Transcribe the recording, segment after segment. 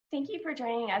Thank you for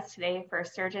joining us today for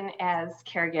Surgeon as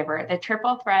Caregiver, the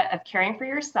triple threat of caring for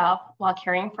yourself while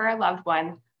caring for a loved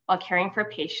one, while caring for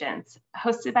patients,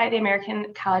 hosted by the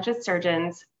American College of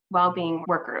Surgeons Well-being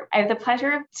Work Group. I have the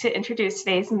pleasure to introduce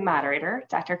today's moderator,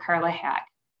 Dr. Carla Haack.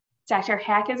 Dr.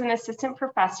 Haack is an assistant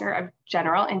professor of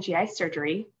general and GI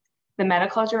surgery, the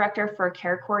medical director for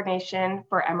care coordination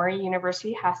for Emory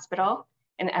University Hospital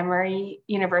and Emory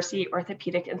University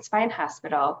Orthopedic and Spine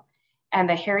Hospital, and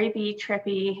the Harry B.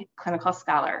 Trippy Clinical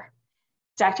Scholar.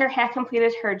 Dr. Haack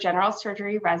completed her general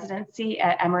surgery residency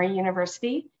at Emory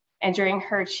University, and during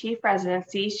her chief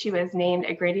residency, she was named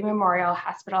a Grady Memorial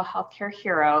Hospital Healthcare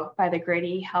Hero by the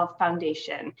Grady Health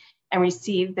Foundation and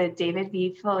received the David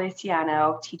V.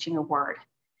 Feliciano Teaching Award.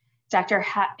 Dr.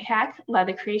 Haack led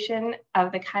the creation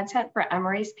of the content for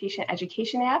Emory's patient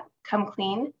education app, Come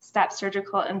Clean, Stop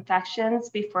Surgical Infections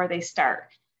Before They Start,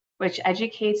 which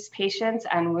educates patients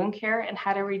on wound care and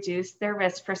how to reduce their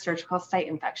risk for surgical site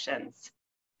infections.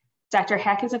 Dr.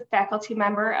 Haack is a faculty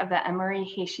member of the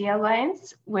Emory-Haitian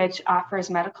Alliance, which offers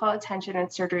medical attention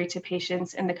and surgery to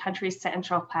patients in the country's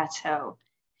Central Plateau.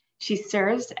 She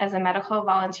serves as a medical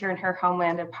volunteer in her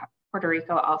homeland of Puerto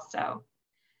Rico also.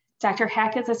 Dr.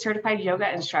 Haack is a certified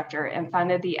yoga instructor and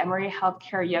founded the Emory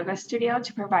Healthcare Yoga Studio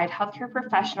to provide healthcare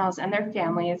professionals and their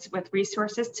families with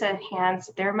resources to enhance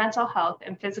their mental health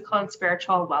and physical and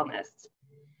spiritual wellness.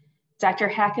 Dr.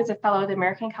 Haack is a fellow of the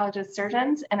American College of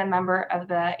Surgeons and a member of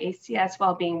the ACS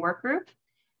Well-being Work Group.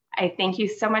 I thank you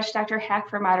so much, Dr.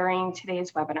 Haack, for moderating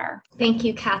today's webinar. Thank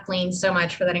you, Kathleen, so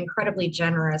much for that incredibly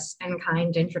generous and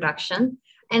kind introduction.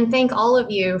 And thank all of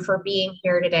you for being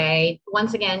here today.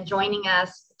 Once again, joining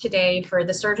us today for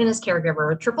the Surgeon as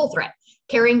Caregiver, triple threat,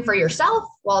 caring for yourself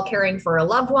while caring for a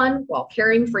loved one, while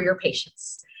caring for your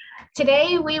patients.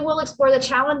 Today, we will explore the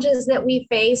challenges that we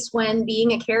face when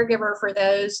being a caregiver for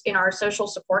those in our social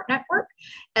support network,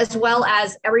 as well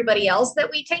as everybody else that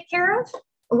we take care of.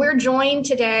 We're joined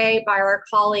today by our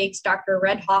colleagues, Dr.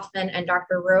 Red Hoffman and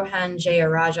Dr. Rohan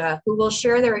Jerayajah, who will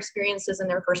share their experiences and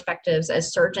their perspectives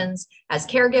as surgeons, as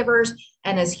caregivers,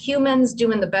 and as humans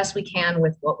doing the best we can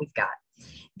with what we've got.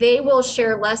 They will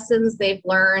share lessons they've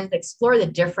learned, explore the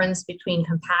difference between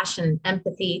compassion and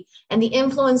empathy, and the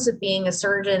influence of being a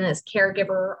surgeon as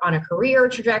caregiver on a career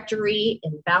trajectory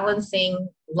in balancing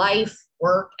life,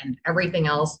 work, and everything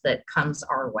else that comes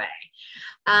our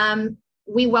way.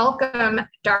 We welcome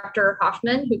Dr.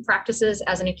 Hoffman, who practices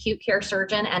as an acute care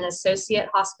surgeon and associate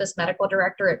hospice medical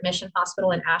director at Mission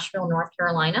Hospital in Asheville, North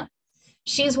Carolina.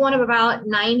 She's one of about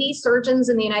 90 surgeons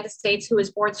in the United States who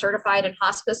is board certified in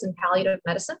hospice and palliative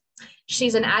medicine.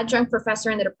 She's an adjunct professor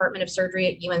in the Department of Surgery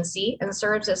at UNC and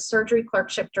serves as surgery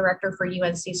clerkship director for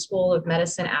UNC School of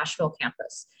Medicine Asheville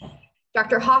campus.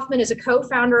 Dr. Hoffman is a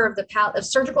co-founder of the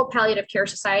Surgical Palliative Care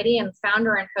Society and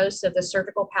founder and host of the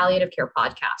Surgical Palliative Care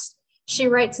podcast. She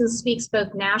writes and speaks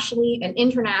both nationally and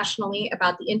internationally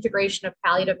about the integration of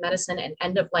palliative medicine and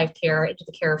end-of-life care into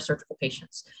the care of surgical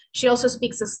patients. She also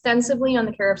speaks extensively on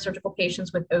the care of surgical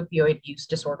patients with opioid use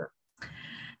disorder.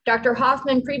 Dr.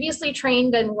 Hoffman previously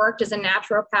trained and worked as a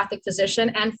naturopathic physician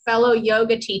and fellow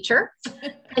yoga teacher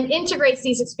and integrates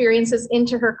these experiences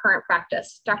into her current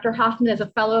practice. Dr. Hoffman is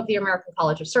a fellow of the American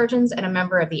College of Surgeons and a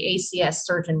member of the ACS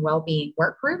Surgeon Well-being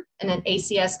Work Group and an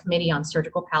ACS Committee on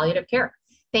Surgical Palliative Care.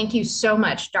 Thank you so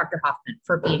much, Dr. Hoffman,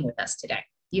 for being with us today.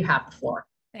 You have the floor.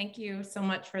 Thank you so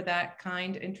much for that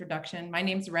kind introduction. My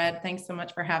name's Red. Thanks so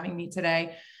much for having me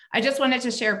today. I just wanted to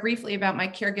share briefly about my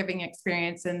caregiving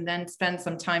experience and then spend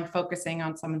some time focusing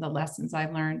on some of the lessons I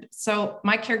learned. So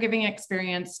my caregiving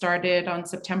experience started on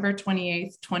September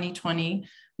 28th, 2020,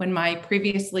 when my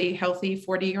previously healthy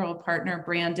 40-year-old partner,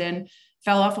 Brandon,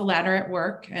 fell off a ladder at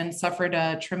work and suffered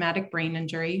a traumatic brain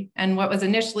injury. And what was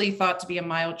initially thought to be a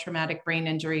mild traumatic brain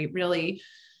injury really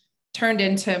turned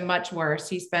into much worse.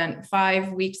 He spent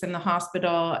 5 weeks in the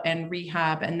hospital and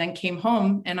rehab and then came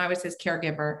home, and I was his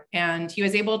caregiver. And he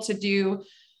was able to do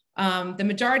the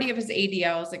majority of his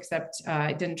ADLs, except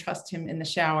I didn't trust him in the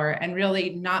shower, and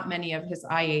really not many of his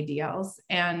IADLs.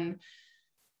 And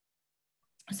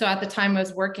so at the time I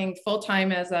was working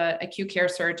full-time as an acute care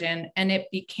surgeon, and it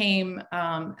became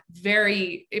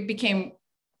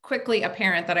quickly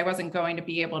apparent that I wasn't going to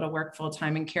be able to work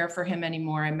full-time and care for him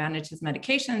anymore and manage his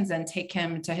medications and take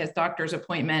him to his doctor's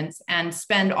appointments and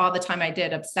spend all the time I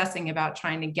did obsessing about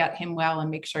trying to get him well and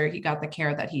make sure he got the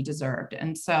care that he deserved.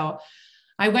 And so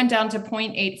I went down to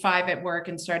 0.85 at work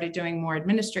and started doing more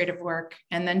administrative work.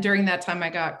 And then during that time, I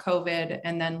got COVID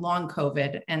and then long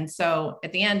COVID. And so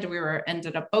at the end, we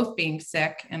ended up both being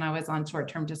sick, and I was on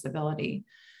short-term disability.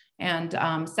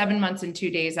 And 7 months and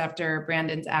 2 days after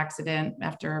Brandon's accident,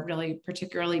 after a really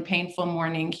particularly painful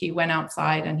morning, he went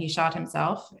outside and he shot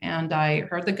himself. And I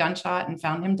heard the gunshot and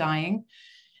found him dying.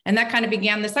 And that kind of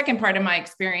began the second part of my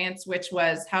experience, which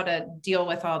was how to deal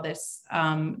with all this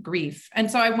grief. And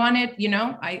so I wanted,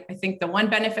 I think the one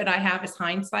benefit I have is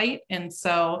hindsight. And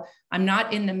so I'm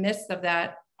not in the midst of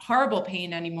that horrible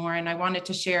pain anymore. And I wanted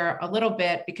to share a little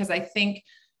bit, because I think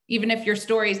even if your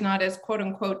story is not as quote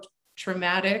unquote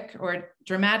traumatic or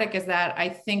dramatic as that, I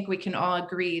think we can all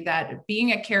agree that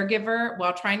being a caregiver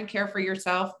while trying to care for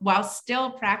yourself, while still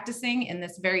practicing in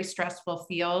this very stressful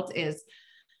field, is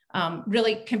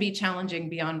really can be challenging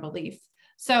beyond belief.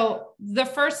 So the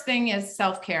first thing is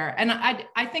self-care. And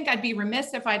I think I'd be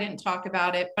remiss if I didn't talk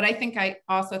about it, but I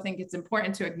also think it's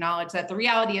important to acknowledge that the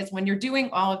reality is when you're doing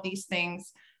all of these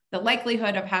things, the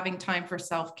likelihood of having time for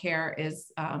self-care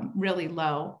is really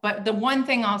low. But the one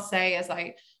thing I'll say is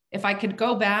if I could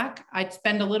go back, I'd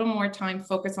spend a little more time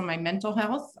focused on my mental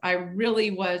health. I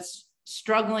really was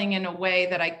struggling in a way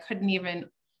that I couldn't even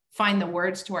find the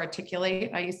words to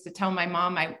articulate. I used to tell my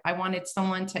mom I wanted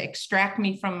someone to extract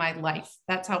me from my life.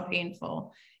 That's how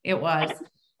painful it was.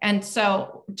 And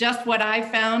so just what I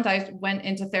found, I went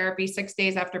into therapy 6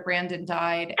 days after Brandon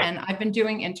died, and I've been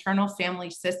doing internal family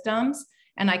systems,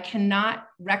 and I cannot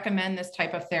recommend this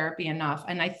type of therapy enough.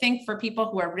 And I think for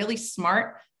people who are really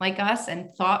smart like us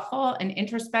and thoughtful and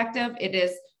introspective,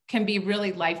 can be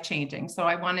really life-changing. So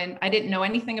I didn't know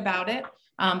anything about it,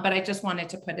 but I just wanted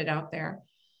to put it out there.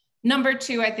 Number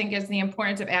two, I think, is the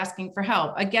importance of asking for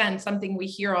help. Again, something we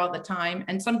hear all the time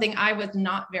and something I was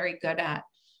not very good at.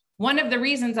 One of the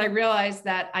reasons I realized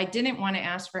that I didn't want to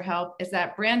ask for help is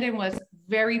that Brandon was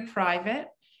very private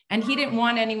and he didn't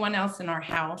want anyone else in our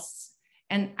house.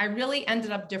 And I really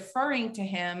ended up deferring to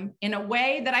him in a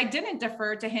way that I didn't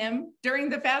defer to him during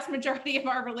the vast majority of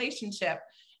our relationship.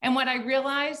 And what I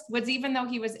realized was, even though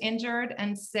he was injured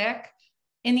and sick,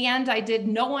 in the end, I did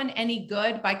no one any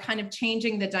good by kind of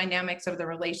changing the dynamics of the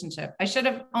relationship. I should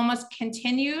have almost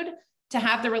continued to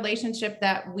have the relationship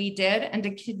that we did and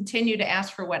to continue to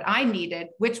ask for what I needed,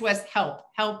 which was help,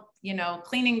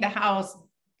 cleaning the house,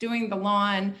 doing the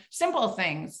lawn, simple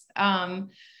things.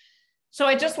 So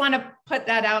I just want to put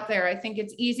that out there. I think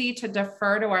it's easy to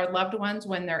defer to our loved ones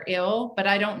when they're ill, but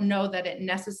I don't know that it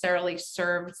necessarily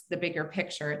serves the bigger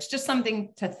picture. It's just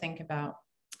something to think about.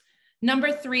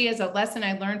 Number three is a lesson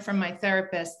I learned from my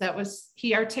therapist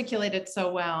he articulated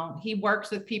so well. He works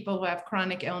with people who have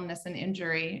chronic illness and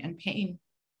injury and pain.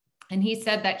 And he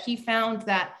said that he found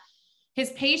that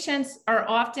his patients are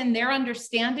often, their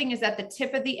understanding is at the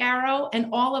tip of the arrow, and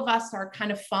all of us are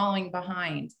kind of falling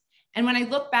behind. And when I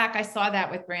look back, I saw that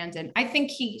with Brandon. I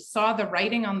think he saw the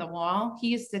writing on the wall. He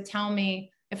used to tell me,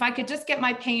 if I could just get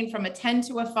my pain from a 10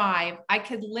 to a 5, I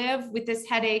could live with this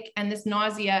headache and this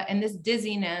nausea and this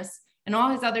dizziness and all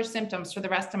his other symptoms for the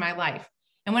rest of my life.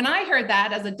 And when I heard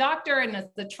that, as a doctor and as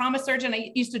a trauma surgeon,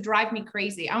 it used to drive me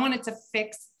crazy. I wanted to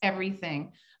fix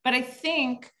everything. But I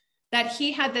think that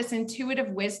he had this intuitive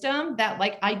wisdom that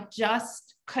I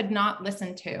just could not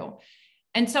listen to.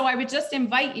 And so I would just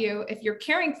invite you, if you're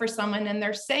caring for someone and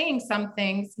they're saying some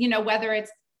things, whether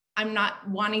it's, I'm not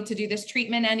wanting to do this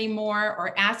treatment anymore,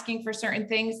 or asking for certain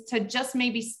things, to just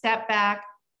maybe step back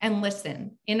and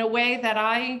listen in a way that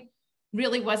I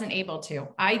really wasn't able to.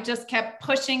 I just kept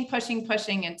pushing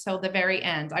until the very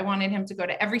end. I wanted him to go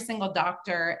to every single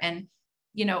doctor, and,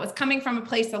 it was coming from a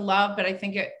place of love, but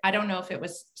I don't know if it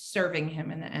was serving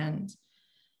him in the end.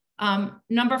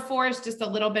 Number 4 is just a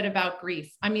little bit about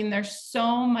grief. I mean, there's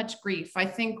so much grief. I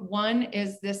think one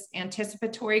is this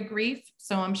anticipatory grief.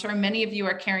 So I'm sure many of you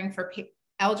are caring for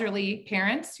elderly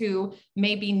parents who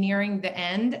may be nearing the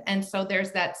end. And so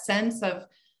there's that sense of,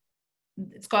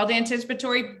 it's called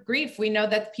anticipatory grief. We know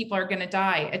that people are going to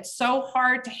die. It's so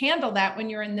hard to handle that when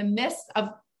you're in the midst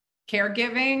of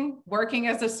caregiving, working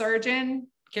as a surgeon,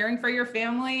 caring for your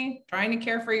family, trying to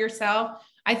care for yourself.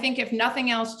 I think if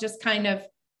nothing else, just kind of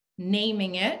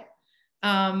naming it.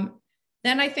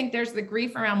 Then I think there's the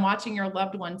grief around watching your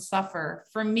loved one suffer.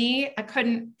 For me, I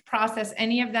couldn't process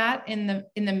any of that in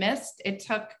the midst.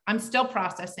 I'm still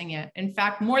processing it. In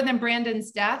fact, more than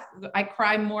Brandon's death, I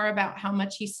cry more about how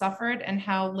much he suffered and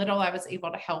how little I was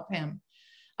able to help him.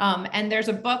 And there's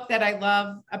a book that I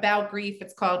love about grief.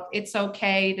 It's called It's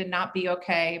Okay to Not Be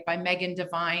Okay by Megan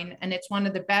Devine. And it's one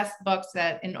of the best books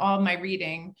that in all my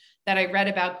reading that I read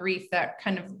about grief that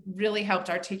kind of really helped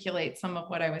articulate some of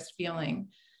what I was feeling.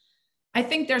 I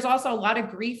think there's also a lot of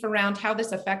grief around how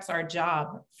this affects our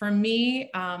job. For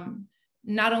me,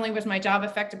 not only was my job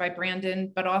affected by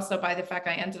Brandon, but also by the fact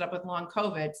I ended up with long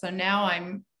COVID. So now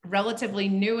I'm relatively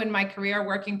new in my career,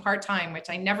 working part-time, which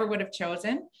I never would have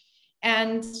chosen.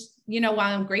 And, while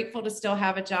I'm grateful to still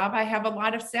have a job, I have a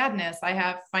lot of sadness. I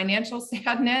have financial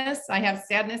sadness. I have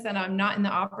sadness that I'm not in the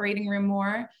operating room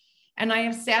more. And I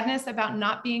have sadness about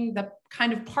not being the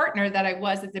kind of partner that I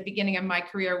was at the beginning of my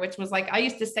career, which was like, I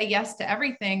used to say yes to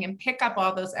everything and pick up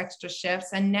all those extra shifts.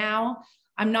 And now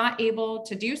I'm not able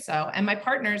to do so. And my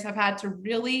partners have had to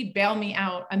really bail me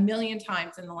out a million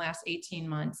times in the last 18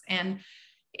 months. And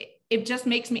it just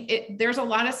makes me, there's a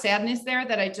lot of sadness there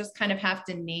that I just kind of have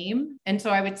to name. And so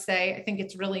I would say, I think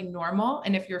it's really normal.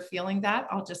 And if you're feeling that,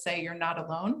 I'll just say you're not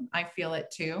alone. I feel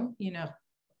it too,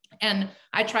 and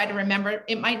I try to remember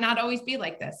it might not always be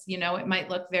like this, it might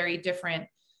look very different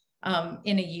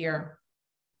in a year.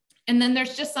 And then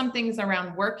there's just some things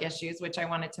around work issues, which I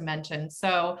wanted to mention.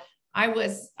 So I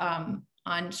was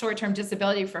on short-term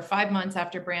disability for 5 months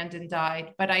after Brandon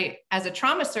died. But as a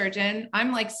trauma surgeon,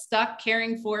 I'm like stuck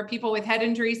caring for people with head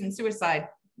injuries and suicide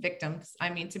victims.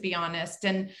 I mean, to be honest.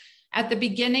 And at the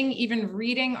beginning, even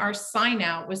reading our sign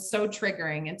out was so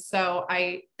triggering. And so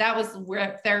that was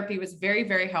where therapy was very,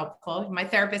 very helpful. My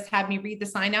therapist had me read the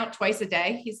sign out twice a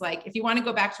day. He's like, if you want to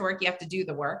go back to work, you have to do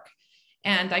the work.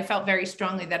 And I felt very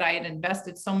strongly that I had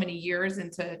invested so many years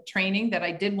into training that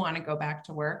I did want to go back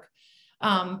to work.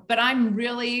 But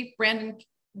Brandon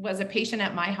was a patient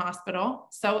at my hospital.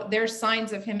 So there's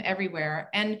signs of him everywhere.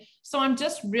 And so I'm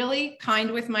just really kind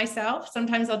with myself.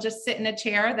 Sometimes I'll just sit in a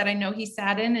chair that I know he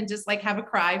sat in and just like have a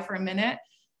cry for a minute.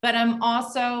 But I'm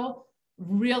also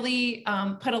really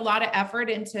put a lot of effort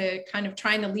into kind of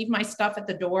trying to leave my stuff at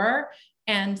the door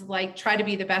and like try to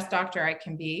be the best doctor I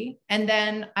can be. And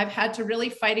then I've had to really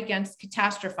fight against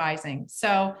catastrophizing.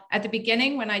 So at the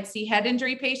beginning, when I'd see head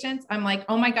injury patients, I'm like,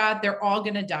 oh my God, they're all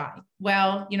going to die.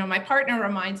 Well, my partner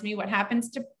reminds me what happened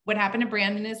to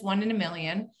Brandon is 1 in a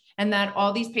million, and that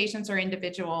all these patients are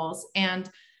individuals. And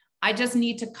I just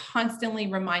need to constantly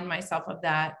remind myself of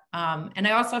that. And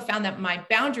I also found that my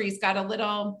boundaries got a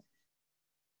little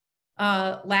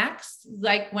lax.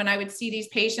 Like when I would see these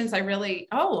patients, I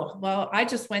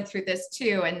just went through this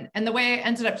too. And the way I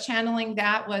ended up channeling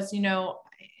that was,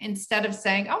 instead of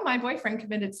saying, oh, my boyfriend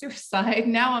committed suicide,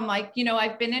 now I'm like,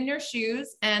 I've been in your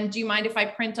shoes, and do you mind if I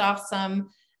print off some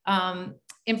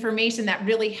information that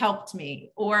really helped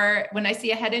me? Or when I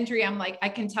see a head injury, I'm like, I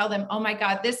can tell them, oh my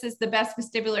God, this is the best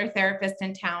vestibular therapist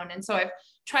in town. And so I've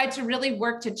tried to really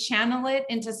work to channel it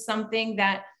into something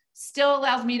that still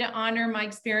allows me to honor my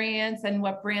experience and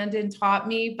what Brandon taught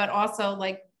me, but also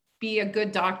like be a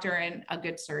good doctor and a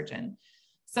good surgeon.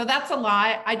 So that's a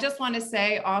lot. I just want to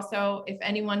say also, if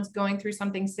anyone's going through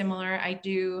something similar, I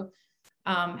do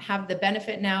have the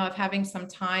benefit now of having some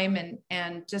time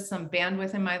and just some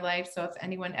bandwidth in my life. So if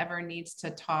anyone ever needs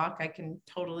to talk, I can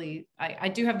totally, I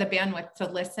do have the bandwidth to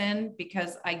listen,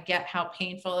 because I get how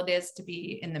painful it is to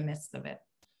be in the midst of it.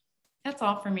 That's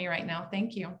all for me right now.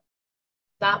 Thank you.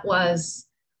 That was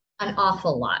an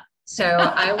awful lot. So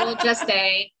I will just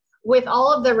say, with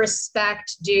all of the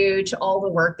respect due to all the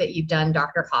work that you've done,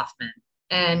 Dr. Hoffman,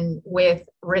 and with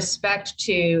respect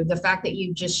to the fact that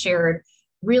you just shared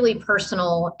really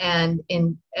personal and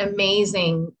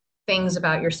amazing things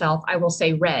about yourself, I will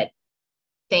say, Red,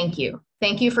 thank you.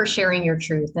 Thank you for sharing your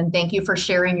truth, and thank you for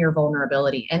sharing your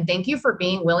vulnerability, and thank you for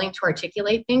being willing to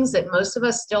articulate things that most of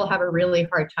us still have a really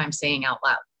hard time saying out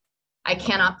loud. I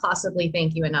cannot possibly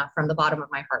thank you enough from the bottom of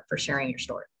my heart for sharing your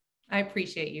story. I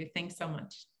appreciate you. Thanks so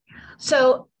much.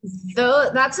 So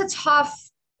that's a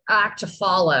tough act to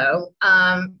follow,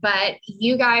 but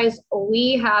you guys,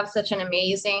 we have such an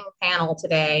amazing panel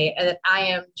today that I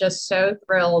am just so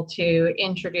thrilled to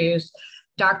introduce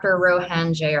Dr.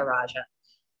 Rohan Jerayajah.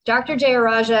 Dr.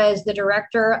 Jerayajah is the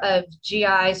Director of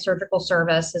GI Surgical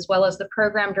Service, as well as the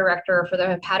Program Director for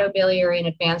the Hepatobiliary and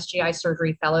Advanced GI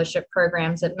Surgery Fellowship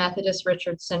Programs at Methodist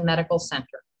Richardson Medical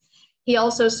Center. He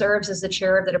also serves as the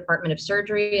Chair of the Department of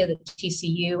Surgery at the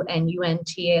TCU and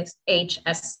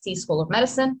UNTHSC School of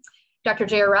Medicine. Dr.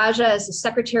 Jerayajah is the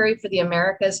Secretary for the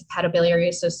Americas Hepatobiliary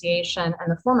Association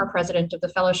and the former President of the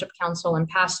Fellowship Council and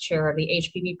past Chair of the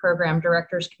HPB Program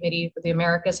Directors Committee for the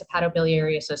Americas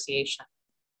Hepatobiliary Association.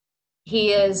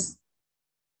 He has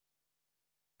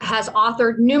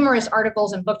authored numerous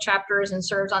articles and book chapters and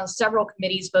serves on several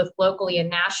committees, both locally and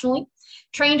nationally.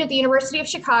 Trained at the University of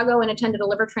Chicago and attended a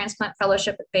liver transplant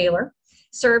fellowship at Baylor.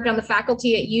 Served on the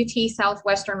faculty at UT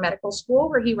Southwestern Medical School,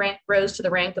 where he rose to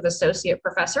the rank of associate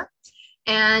professor,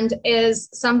 and is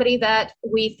somebody that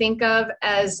we think of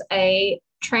as a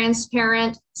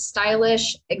transparent,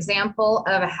 stylish example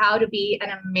of how to be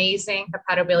an amazing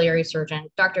hepatobiliary surgeon.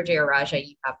 Dr. Jerayajah,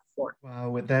 you have the floor.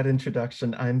 Wow, with that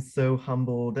introduction, I'm so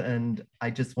humbled, and I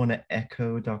just want to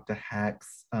echo Dr.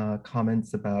 Haack's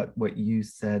comments about what you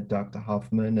said, Dr.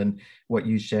 Hoffman, and what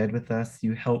you shared with us.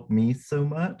 You helped me so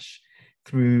much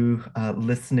through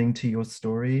listening to your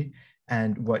story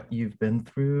and what you've been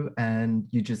through, and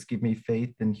you just give me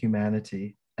faith in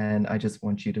humanity. And I just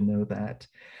want you to know that.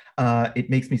 It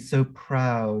makes me so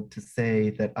proud to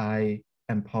say that I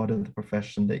am part of the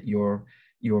profession that you're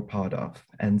part of.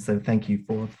 And so thank you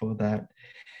for that.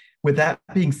 With that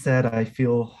being said, I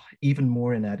feel even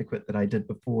more inadequate than I did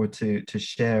before to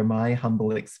share my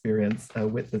humble experience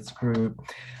with this group.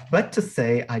 But to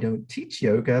say I don't teach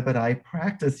yoga, but I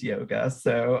practice yoga.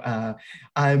 So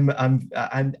I'm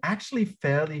actually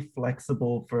fairly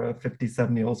flexible for a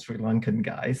 57-year-old Sri Lankan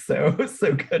guy. So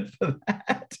good for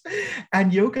that.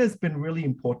 And yoga has been really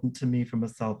important to me from a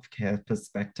self-care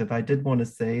perspective. I did want to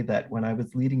say that when I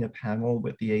was leading a panel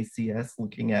with the ACS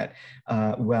looking at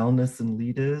wellness and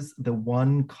leaders, the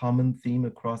one common theme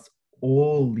across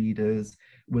all leaders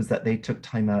was that they took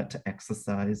time out to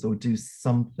exercise or do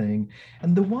something.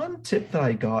 And the one tip that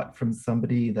I got from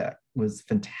somebody that was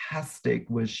fantastic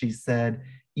was she said,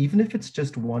 even if it's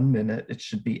just 1 minute, it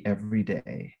should be every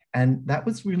day. And that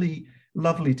was really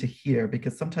lovely to hear,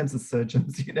 because sometimes as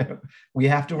surgeons, we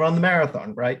have to run the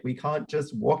marathon, right? We can't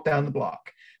just walk down the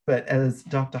block. But as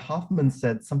Dr. Hoffman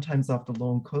said, sometimes after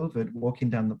long COVID, walking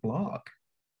down the block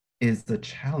is the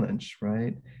challenge,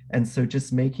 right? And so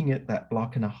just making it that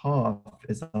block and a half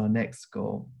is our next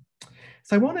goal.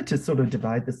 So I wanted to sort of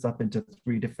divide this up into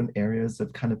 3 different areas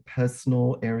of kind of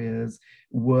personal areas,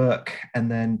 work, and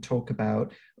then talk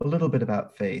about a little bit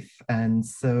about faith. And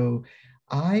so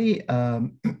I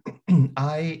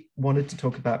wanted to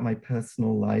talk about my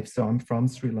personal life. So I'm from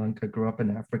Sri Lanka, grew up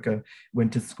in Africa,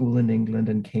 went to school in England,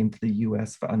 and came to the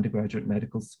US for undergraduate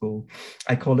medical school.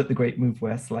 I call it the Great Move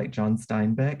West, like John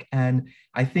Steinbeck. And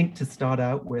I think to start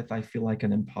out with, I feel like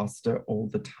an imposter all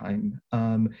the time.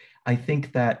 I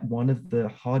think that one of the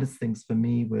hardest things for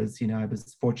me was, I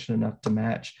was fortunate enough to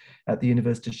match at the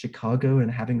University of Chicago, and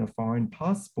having a foreign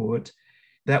passport,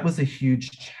 that was a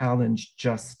huge challenge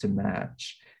just to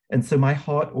match. And so my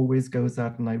heart always goes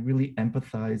out, and I really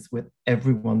empathize with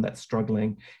everyone that's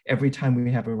struggling. Every time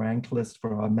we have a rank list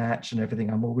for our match and everything,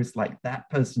 I'm always like, that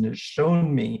person has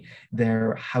shown me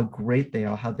how great they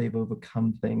are, how they've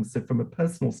overcome things. So from a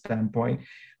personal standpoint,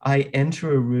 I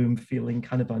enter a room feeling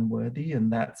kind of unworthy,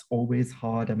 and that's always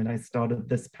hard. I mean, I started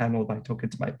this panel by talking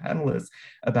to my panelists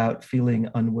about feeling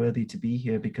unworthy to be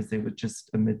here because they were just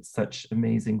amid such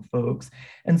amazing folks.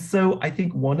 And so I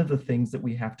think one of the things that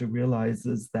we have to realize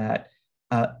is that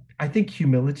I think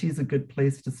humility is a good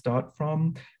place to start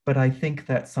from, but I think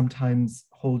that sometimes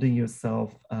holding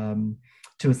yourself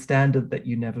to a standard that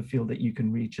you never feel that you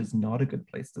can reach is not a good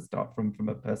place to start from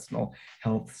a personal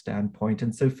health standpoint.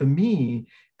 And so for me,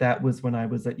 that was when I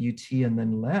was at UT and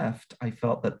then left, I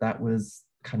felt that that was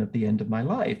kind of the end of my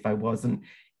life. I wasn't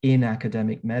in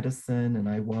academic medicine, and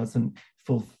I wasn't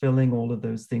fulfilling all of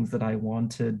those things that I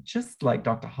wanted, just like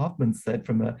Dr. Hoffman said,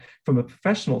 from a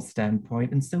professional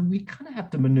standpoint. And so we kind of have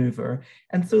to maneuver.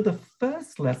 And so the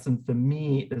first lesson for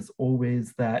me is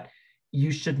always that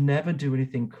you should never do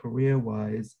anything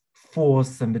career-wise for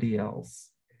somebody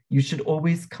else. You should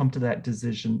always come to that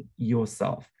decision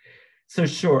yourself. So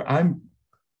sure, I'm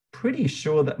pretty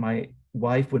sure that my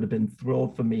wife would have been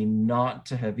thrilled for me not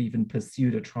to have even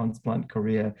pursued a transplant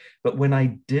career. But when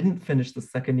I didn't finish the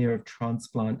second year of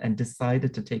transplant and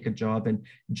decided to take a job in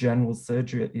general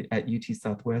surgery at UT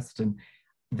Southwestern,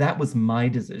 that was my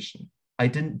decision. I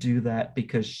didn't do that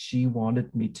because she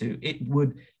wanted me to.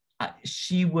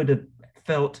 She would have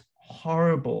felt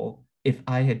horrible if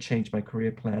I had changed my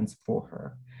career plans for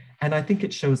her. And I think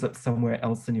it shows up somewhere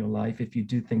else in your life if you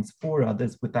do things for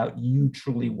others without you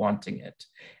truly wanting it.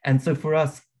 And so for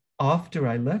us, after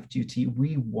I left UT,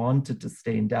 we wanted to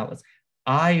stay in Dallas.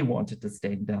 I wanted to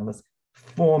stay in Dallas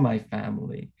for my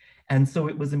family. And so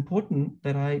it was important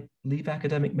that I leave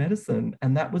academic medicine,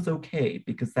 and that was okay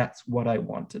because that's what I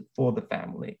wanted for the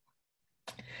family.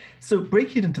 So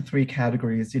break it into 3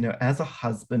 categories. As a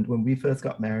husband, when we first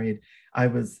got married, I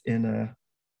was in a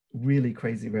really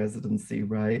crazy residency,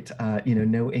 right?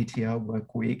 No ATR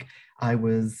work week. I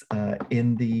was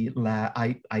in the lab.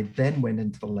 I then went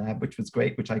into the lab, which was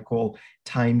great, which I call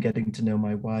time getting to know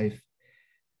my wife.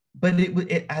 But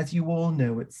as you all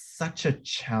know, it's such a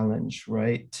challenge,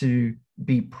 right? To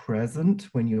be present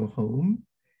when you're home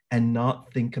and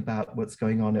not think about what's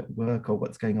going on at work or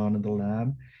what's going on in the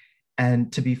lab.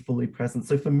 and to be fully present.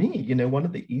 So for me, you know, one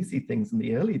of the easy things in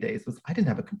the early days was I didn't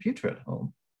have a computer at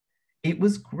home. It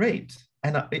was great.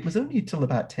 And it was only till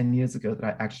about 10 years ago that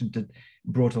I actually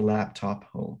brought a laptop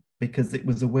home, because it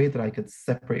was a way that I could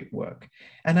separate work.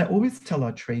 And I always tell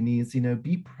our trainees, you know,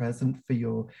 be present for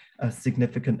your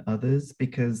significant others,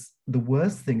 because the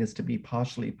worst thing is to be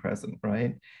partially present,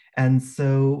 right? And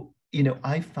so, you know,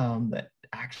 I found that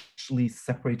actually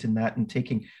separating that and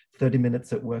taking 30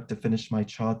 minutes at work to finish my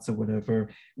charts or whatever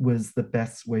was the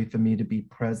best way for me to be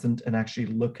present and actually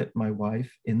look at my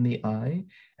wife in the eye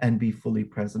and be fully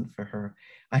present for her.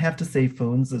 I have to say,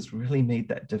 phones has really made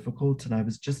that difficult. And I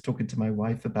was just talking to my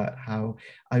wife about how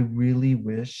I really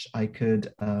wish I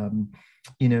could,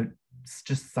 you know,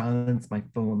 just silence my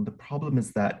phone. The problem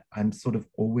is that I'm sort of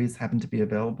always having to be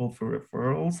available for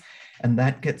referrals, and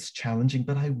that gets challenging,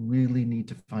 but I really need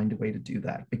to find a way to do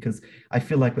that, because I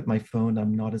feel like with my phone,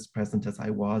 I'm not as present as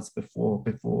I was before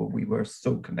we were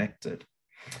so connected.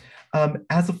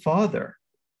 As a father,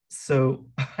 so,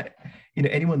 you know,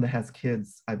 anyone that has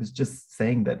kids, I was just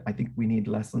saying that I think we need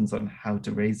lessons on how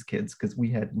to raise kids, because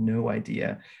we had no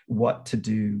idea what to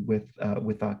do with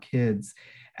our kids.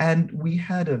 And we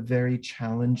had a very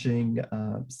challenging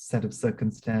set of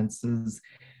circumstances.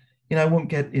 You know, I won't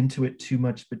get into it too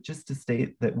much, but just to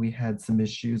state that we had some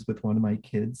issues with one of my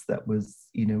kids that was,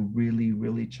 you know, really,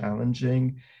 really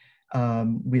challenging.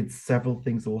 We had several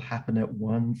things all happen at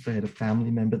once. I had a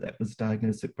family member that was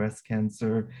diagnosed with breast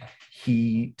cancer.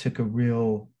 He took a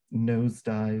real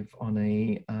nosedive on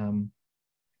a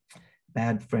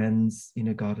bad friends, you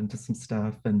know, got into some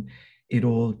stuff, and it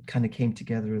all kind of came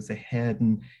together as a head.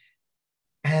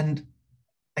 And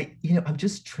I, you know, I'm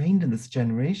just trained in this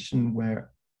generation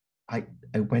where I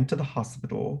went to the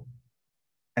hospital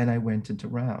and I went into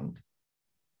round.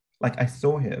 Like, I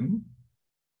saw him,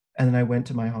 and then I went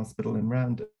to my hospital and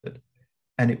rounded.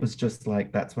 And it was just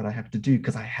like, that's what I have to do,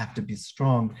 because I have to be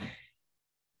strong.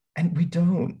 And we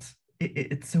don't.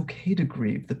 It's okay to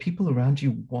grieve. The people around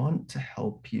you want to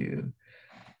help you.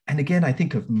 And again, I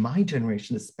think of my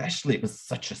generation, especially, it was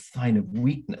such a sign of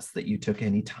weakness that you took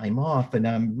any time off. And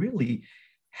I'm really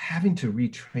having to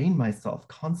retrain myself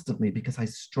constantly, because I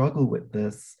struggle with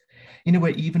this. You know, we're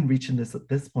even reaching this at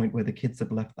this point where the kids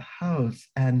have left the house.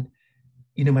 And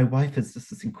you know, my wife is just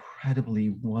this incredibly,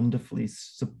 wonderfully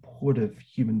supportive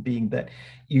human being that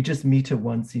you just meet her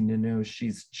once and you know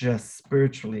she's just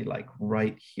spiritually like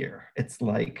right here. It's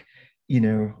like, you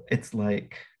know, it's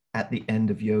like at the end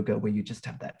of yoga where you just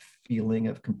have that feeling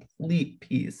of complete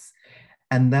peace.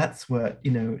 And that's what,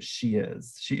 you know, she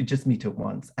is. She just meet her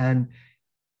once. And,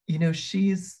 you know,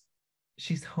 she's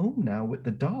home now with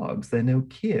the dogs. There are no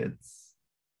kids.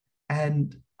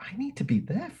 And I need to be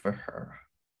there for her.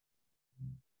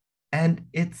 And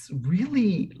it's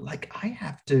really like I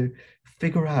have to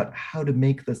figure out how to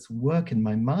make this work in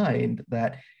my mind,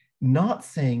 that not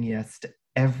saying yes to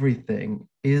everything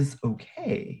is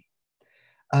okay.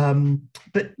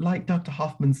 But like Dr.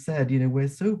 Hoffman said, you know, we're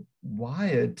so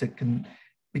wired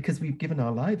because we've given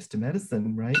our lives to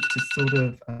medicine, right?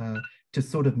 To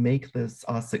sort of make this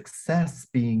our success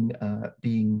being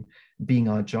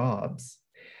our jobs.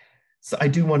 So I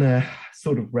do want to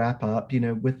sort of wrap up, you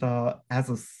know, with as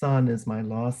a son is my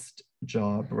last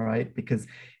job, right? Because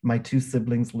my two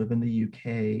siblings live in the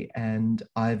UK and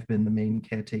I've been the main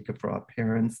caretaker for our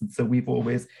parents. And so we've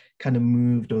always kind of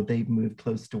moved, or they've moved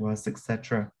close to us,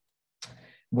 etc.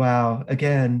 Wow.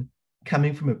 Again,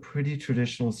 coming from a pretty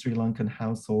traditional Sri Lankan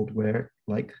household where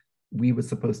like we were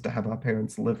supposed to have our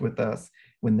parents live with us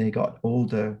when they got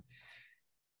older,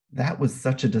 that was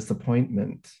such a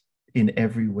disappointment in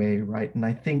every way, right? And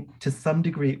I think to some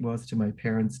degree it was to my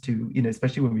parents too, you know,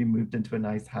 especially when we moved into a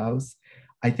nice house.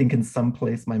 I think in some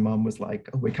place my mom was like,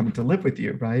 oh, we're coming to live with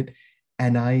you, right?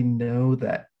 And I know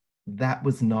that that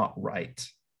was not right.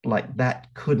 Like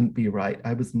that couldn't be right.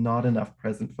 I was not enough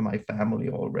present for my family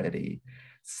already.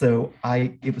 So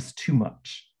it was too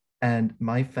much. And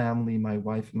my family, my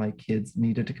wife, my kids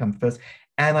needed to come first.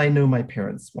 And I know my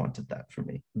parents wanted that for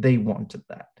me. They wanted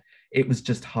that. It was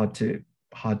just hard to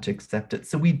accept it.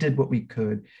 So we did what we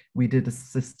could. We did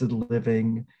assisted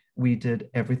living. We did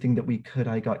everything that we could.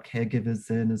 I got caregivers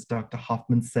in, as Dr.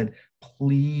 Hoffman said,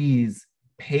 please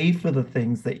pay for the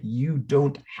things that you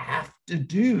don't have to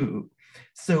do.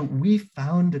 So we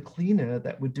found a cleaner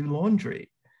that would do laundry.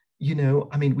 You know,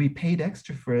 I mean, we paid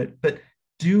extra for it, but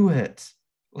do it.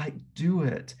 Like, do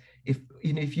it.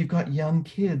 If you've got young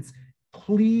kids,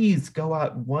 please go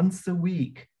out once a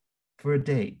week for a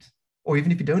date. or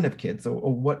even if you don't have kids,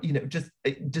 or what,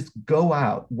 just go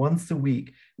out once a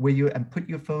week and put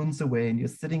your phones away and you're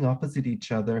sitting opposite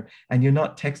each other and you're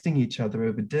not texting each other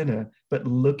over dinner, but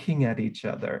looking at each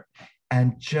other,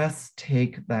 and just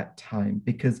take that time.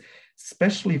 Because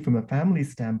especially from a family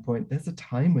standpoint, there's a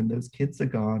time when those kids are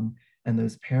gone and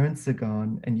those parents are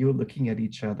gone and you're looking at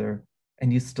each other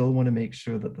and you still want to make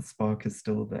sure that the spark is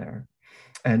still there.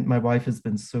 And my wife has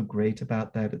been so great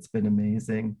about that. It's been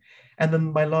amazing. And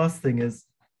then my last thing is,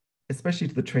 especially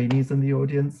to the trainees in the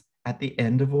audience, at the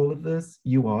end of all of this,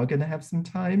 you are going to have some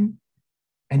time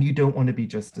and you don't want to be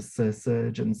just a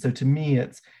surgeon. So to me,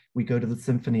 it's, we go to the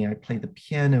symphony, I play the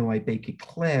piano, I bake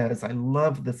eclairs. I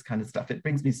love this kind of stuff. It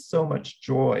brings me so much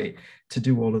joy to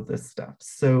do all of this stuff.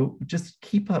 So just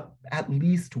keep up at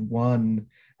least one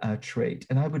trait.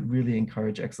 And I would really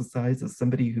encourage exercise. As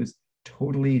somebody who's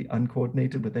totally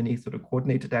uncoordinated with any sort of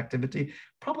coordinated activity,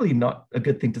 probably not a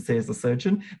good thing to say as a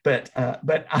surgeon, but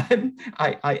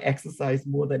I exercise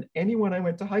more than anyone I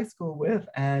went to high school with,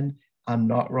 and I'm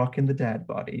not rocking the dad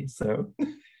body. So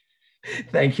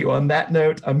thank you. On that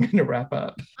note, I'm going to wrap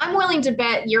up. I'm willing to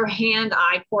bet your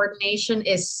hand-eye coordination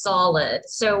is solid.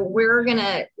 So we're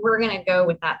gonna go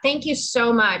with that. Thank you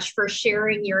so much for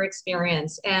sharing your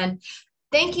experience, and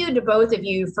thank you to both of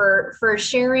you for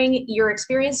sharing your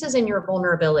experiences and your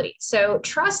vulnerability. So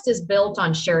trust is built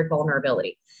on shared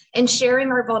vulnerability, and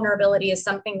sharing our vulnerability is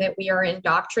something that we are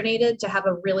indoctrinated to have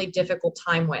a really difficult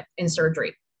time with in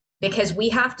surgery, because we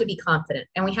have to be confident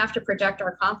and we have to project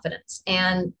our confidence.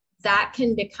 And that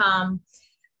can become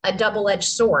a double-edged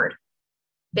sword,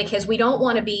 because we don't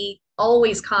want to be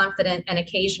always confident and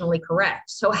occasionally correct.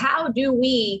 So how do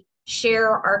we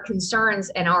share our concerns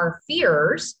and our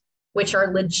fears, which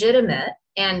are legitimate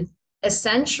and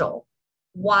essential,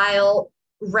 while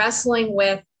wrestling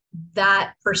with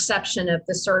that perception of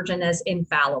the surgeon as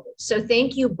infallible? So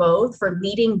thank you both for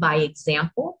leading by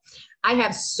example. I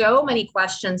have so many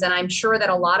questions, and I'm sure that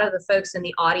a lot of the folks in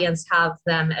the audience have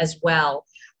them as well.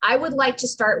 I would like to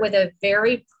start with a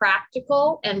very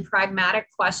practical and pragmatic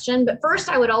question, but first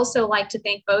I would also like to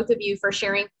thank both of you for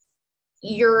sharing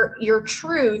your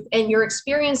truth, and your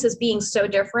experiences being so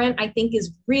different, I think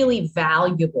is really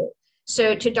valuable.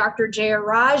 So to Dr.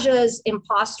 Jerayajah's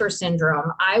imposter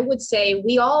syndrome, I would say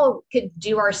we all could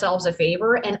do ourselves a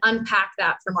favor and unpack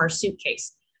that from our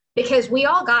suitcase, because we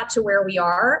all got to where we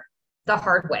are the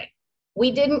hard way. We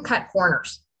didn't cut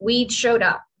corners. We showed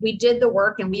up, we did the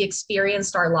work, and we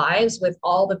experienced our lives with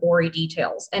all the gory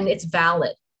details, and it's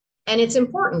valid. And it's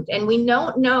important, and we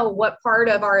don't know what part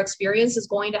of our experience is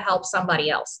going to help somebody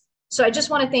else. So I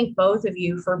just want to thank both of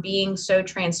you for being so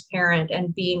transparent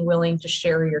and being willing to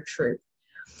share your truth.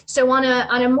 So on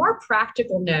a more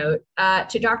practical note,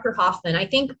 to Dr. Hoffman, I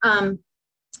think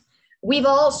we've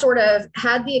all sort of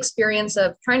had the experience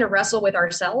of trying to wrestle with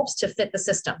ourselves to fit the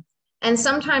system. And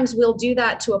sometimes we'll do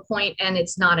that to a point and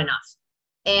it's not enough.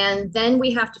 And then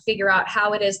we have to figure out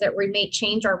how it is that we may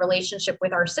change our relationship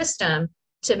with our system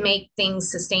to make things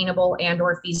sustainable and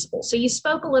or feasible. So you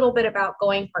spoke a little bit about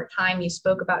going part-time, you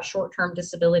spoke about short-term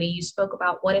disability, you spoke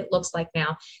about what it looks like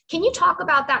now. Can you talk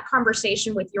about that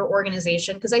conversation with your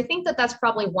organization? Because I think that that's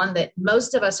probably one that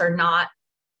most of us are not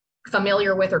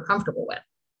familiar with or comfortable with.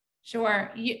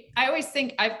 Sure. I always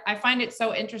think, I find it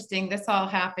so interesting. This all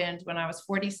happened when I was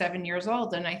 47 years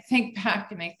old. And I think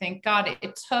back and I think, God,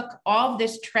 it took all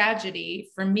this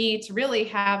tragedy for me to really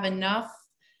have enough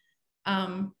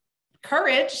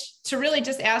courage to really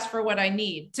just ask for what I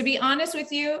need. To be honest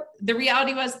with you, the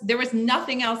reality was there was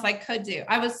nothing else I could do.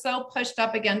 I was so pushed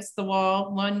up against the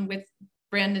wall, one with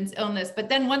Brandon's illness, but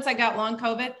then once I got long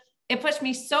COVID, it pushed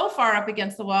me so far up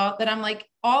against the wall that I'm like,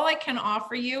 all I can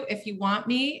offer you, if you want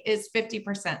me, is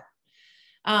 50%.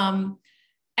 And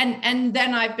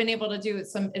then I've been able to do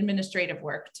some administrative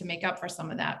work to make up for some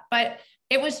of that. But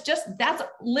it was just, that's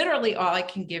literally all I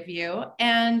can give you.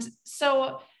 And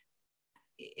so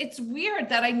it's weird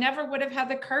that I never would have had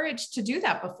the courage to do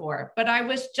that before, but I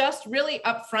was just really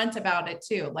upfront about it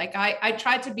too. Like I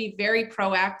tried to be very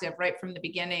proactive right from the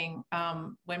beginning.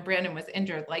 When Brandon was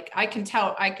injured, like I could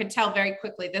tell very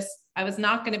quickly I was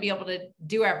not going to be able to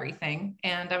do everything.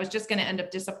 And I was just going to end up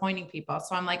disappointing people.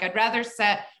 So I'm like, I'd rather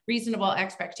set reasonable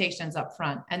expectations up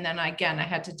front. And then I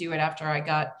had to do it after I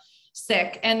got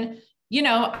sick. And you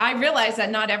know, I realize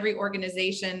that not every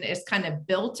organization is kind of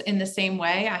built in the same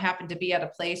way. I happen to be at a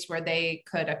place where they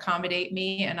could accommodate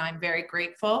me, and I'm very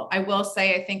grateful. I will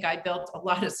say, I think I built a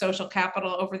lot of social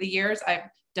capital over the years. I've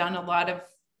done a lot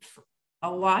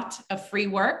of free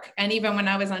work. And even when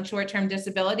I was on short-term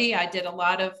disability, I did a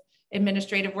lot of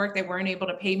administrative work they weren't able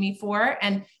to pay me for,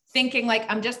 and thinking like,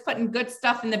 I'm just putting good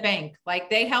stuff in the bank. Like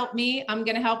they help me, I'm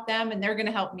going to help them, and they're going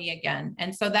to help me again.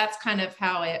 And so that's kind of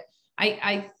how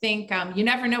I think you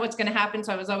never know what's going to happen.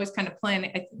 So I was always kind of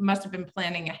planning. I must have been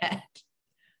planning ahead.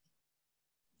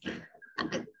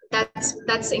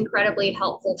 That's incredibly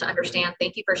helpful to understand.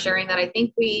 Thank you for sharing that. I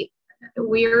think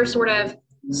we're sort of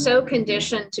so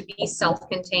conditioned to be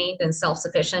self-contained and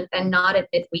self-sufficient and not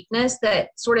admit weakness, that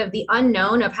sort of the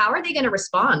unknown of how are they going to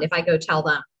respond if I go tell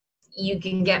them you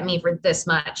can get me for this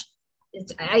much,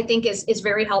 I think is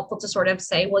very helpful to sort of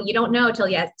say, well, you don't know till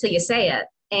you say it.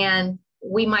 And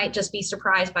we might just be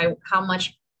surprised by how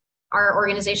much our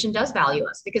organization does value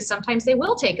us, because sometimes they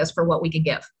will take us for what we can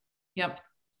give. Yep.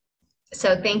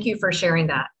 So thank you for sharing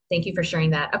that. Thank you for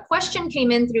sharing that. A question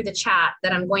came in through the chat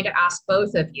that I'm going to ask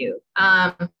both of you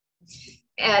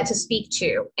to speak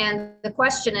to. And the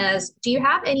question is, do you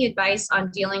have any advice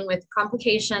on dealing with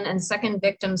complication and second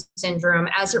victim syndrome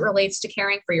as it relates to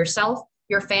caring for yourself,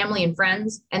 your family and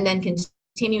friends, and then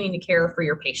continuing to care for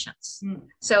your patients?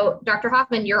 So Dr.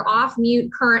 Hoffman, you're off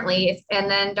mute currently.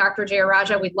 And then Dr.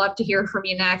 Jerayajah, we'd love to hear from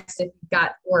you next if you've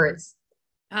got words.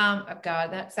 Oh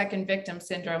God, that second victim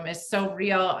syndrome is so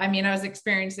real. I mean, I was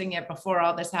experiencing it before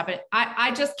all this happened.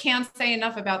 I just can't say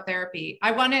enough about therapy.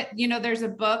 I want to, there's a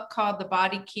book called The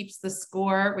Body Keeps the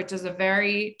Score, which is a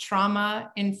very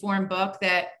trauma-informed book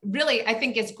that really, I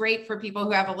think is great for people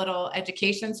who have a little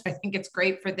education. So I think it's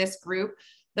great for this group.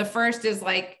 The first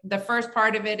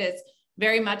part of it is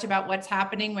very much about what's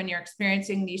happening when you're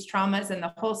experiencing these traumas. And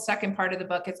the whole second part of the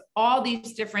book is all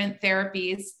these different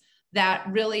therapies that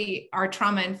really are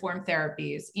trauma-informed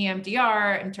therapies,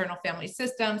 EMDR, internal family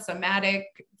system, somatic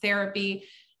therapy.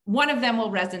 One of them will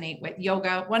resonate with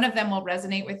yoga. One of them will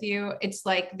resonate with you. It's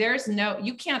like,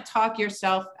 you can't talk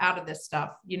yourself out of this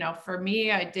stuff. For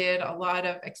me, I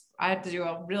had to do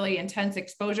a really intense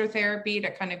exposure therapy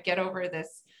to kind of get over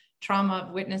this trauma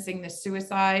of witnessing the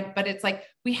suicide. But it's like,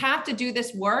 we have to do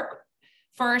this work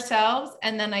for ourselves.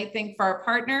 And then I think for our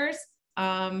partners,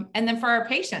 and then for our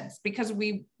patients, because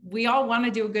we all want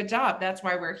to do a good job. That's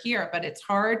why we're here, but it's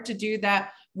hard to do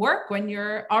that work when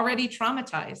you're already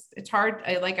traumatized. It's hard,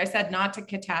 like I said, not to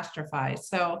catastrophize.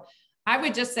 So I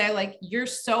would just say, like, you're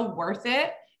so worth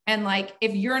it. And like,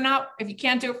 if you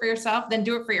can't do it for yourself, then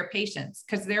do it for your patients,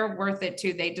 because they're worth it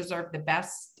too. They deserve the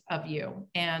best of you.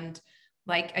 And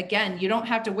like, again, you don't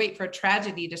have to wait for a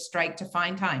tragedy to strike to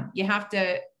find time. You have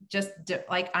to just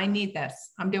I need this.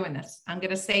 I'm doing this. I'm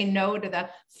going to say no to the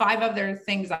 5 other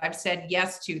things I've said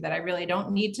yes to that I really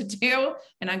don't need to do.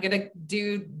 And I'm going to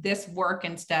do this work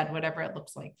instead, whatever it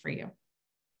looks like for you.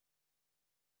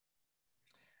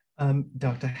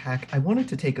 Dr. Haack, I wanted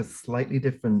to take a slightly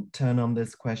different turn on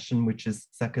this question, which is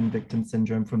second victim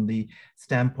syndrome from the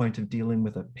standpoint of dealing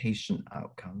with a patient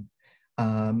outcome.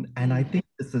 And I think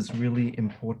this is really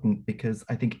important because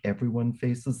I think everyone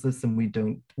faces this, and we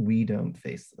don't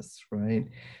face this, right?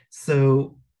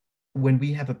 So when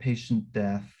we have a patient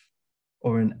death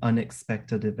or an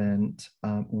unexpected event,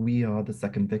 we are the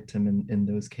second victim in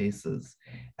those cases.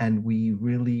 And we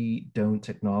really don't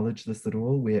acknowledge this at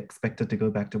all. We're expected to go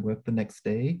back to work the next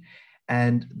day.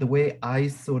 And the way I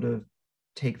sort of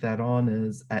take that on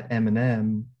is at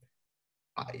M&M,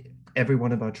 every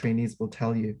one of our trainees will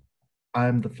tell you,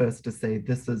 I'm the first to say,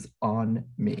 this is on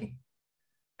me.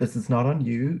 This is not on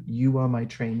you. You are my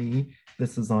trainee.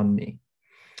 This is on me.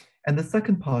 And the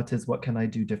second part is, what can I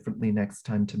do differently next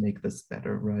time to make this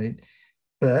better, right?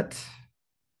 But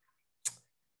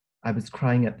I was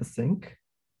crying at the sink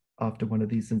after one of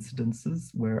these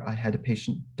incidences where I had a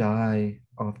patient die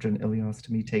after an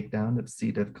ileostomy takedown of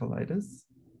C. diff colitis.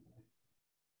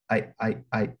 I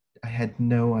had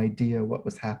no idea what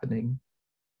was happening.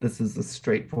 This is a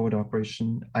straightforward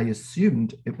operation. I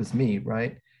assumed it was me,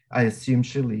 right? I assumed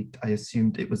she leaked. I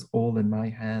assumed it was all in my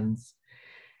hands.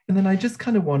 And then I just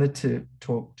kind of wanted to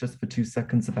talk just for 2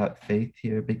 seconds about faith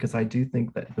here, because I do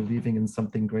think that believing in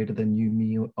something greater than you,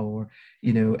 me, or,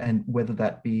 and whether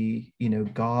that be,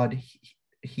 God,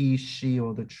 he, she,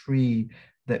 or the tree,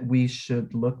 that we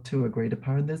should look to a greater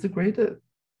power. And there's a greater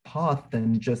path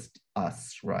than just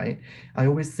us, right? I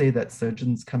always say that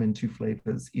surgeons come in 2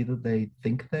 flavors. Either they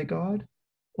think they're God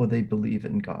or they believe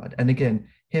in God. And again,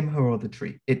 him, her, or the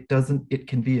tree. It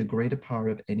can be a greater power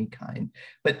of any kind.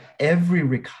 But every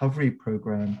recovery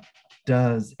program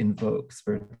does invoke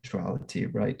spirituality,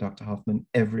 right, Dr. Hoffman?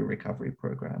 Every recovery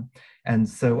program. And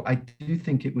so I do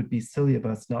think it would be silly of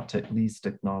us not to at least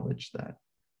acknowledge that.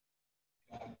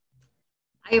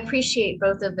 I appreciate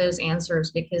both of those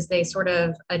answers because they sort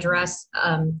of address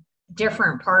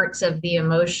different parts of the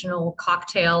emotional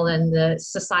cocktail and the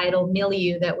societal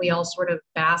milieu that we all sort of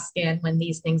bask in when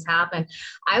these things happen,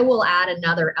 I will add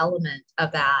another element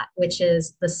of that, which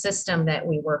is the system that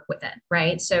we work within,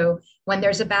 right? So when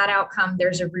there's a bad outcome,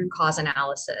 there's a root cause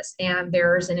analysis and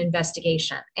there's an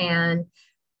investigation, and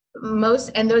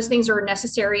those things are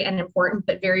necessary and important,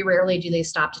 but very rarely do they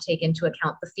stop to take into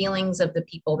account the feelings of the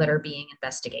people that are being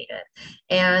investigated.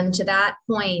 And to that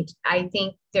point, I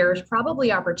think there's probably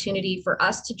opportunity for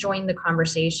us to join the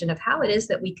conversation of how it is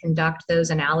that we conduct those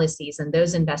analyses and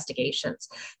those investigations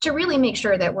to really make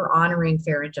sure that we're honoring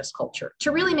fair and just culture,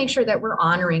 to really make sure that we're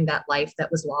honoring that life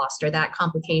that was lost or that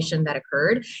complication that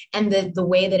occurred and the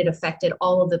way that it affected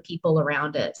all of the people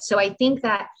around it. So I think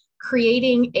that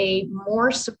creating a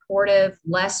more supportive,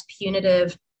 less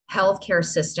punitive healthcare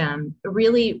system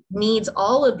really needs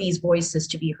all of these voices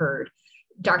to be heard.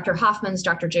 Dr. Hoffman's,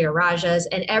 Dr. Jerayajah's,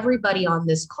 and everybody on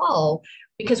this call,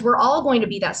 because we're all going to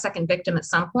be that second victim at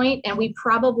some point, and we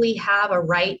probably have a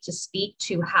right to speak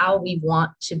to how we want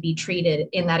to be treated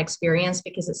in that experience,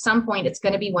 because at some point it's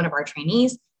going to be one of our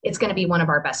trainees, it's going to be one of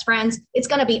our best friends, it's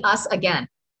going to be us again.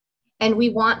 And we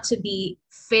want to be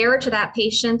fair to that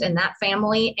patient and that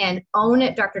family and own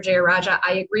it. Dr. Jerayajah,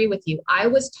 I agree with you. I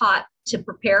was taught to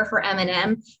prepare for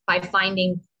M&M by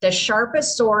finding the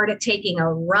sharpest sword, taking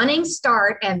a running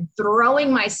start and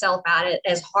throwing myself at it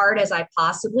as hard as I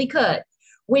possibly could,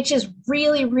 which is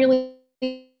really, really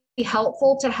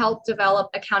helpful to help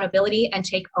develop accountability and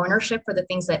take ownership for the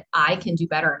things that I can do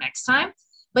better next time.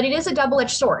 But it is a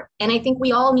double-edged sword. And I think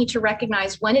we all need to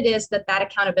recognize when it is that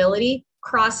accountability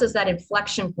crosses that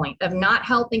inflection point of not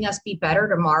helping us be better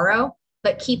tomorrow,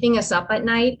 but keeping us up at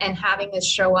night and having us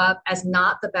show up as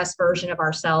not the best version of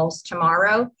ourselves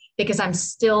tomorrow, because I'm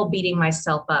still beating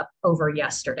myself up over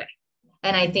yesterday.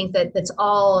 And I think that that's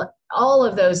all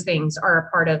of those things are a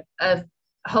part of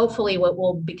hopefully what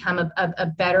will become a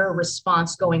better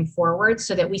response going forward,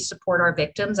 so that we support our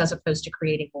victims as opposed to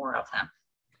creating more of them.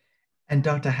 And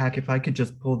Dr. Haack, if I could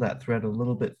just pull that thread a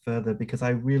little bit further, because I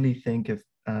really think if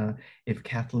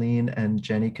Kathleen and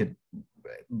Jenny could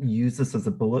use this as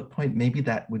a bullet point, maybe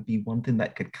that would be one thing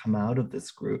that could come out of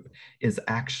this group, is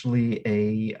actually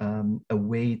a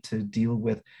way to deal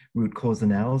with root cause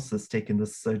analysis, taking the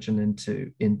surgeon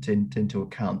into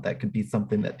account. That could be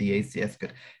something that the ACS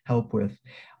could help with.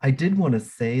 I did want to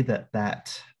say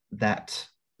that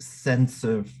sense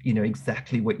of,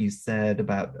 exactly what you said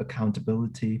about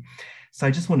accountability. So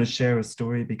I just want to share a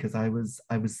story, because I was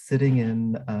sitting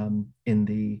in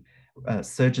the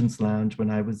surgeon's lounge when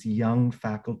I was young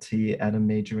faculty at a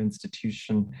major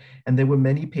institution, and there were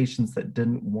many patients that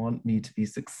didn't want me to be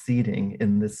succeeding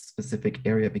in this specific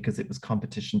area because it was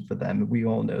competition for them. We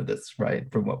all know this,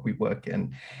 right, from what we work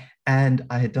in. And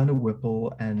I had done a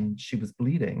Whipple, and she was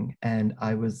bleeding, and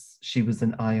she was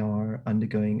in IR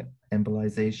undergoing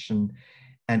embolization,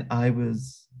 and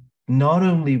not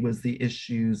only was the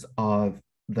issues of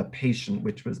the patient,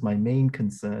 which was my main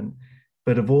concern,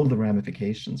 but of all the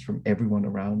ramifications from everyone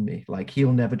around me, like,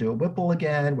 he'll never do a Whipple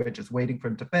again, we're just waiting for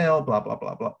him to fail, blah, blah,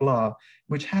 blah, blah, blah,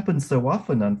 which happens so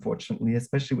often, unfortunately,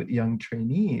 especially with young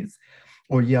trainees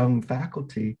or young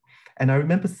faculty. And I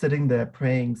remember sitting there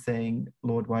praying, saying,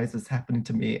 Lord, why is this happening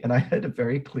to me? And I had a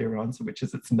very clear answer, which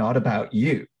is, it's not about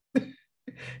you.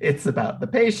 It's about the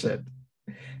patient.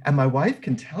 And my wife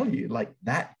can tell you, like,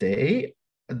 that day,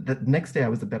 the next day, I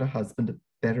was a better husband, a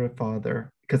better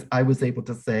father, because I was able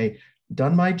to say,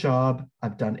 done my job,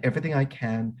 I've done everything I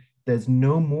can, there's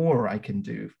no more I can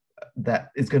do that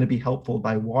is going to be helpful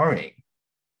by worrying,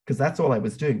 because that's all I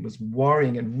was doing, was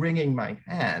worrying and wringing my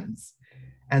hands.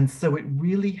 And so it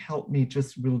really helped me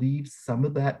just relieve some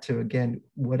of that to, again,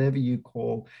 whatever you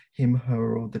call him,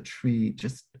 her, or the tree,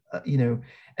 just,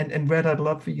 and Red, I'd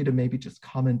love for you to maybe just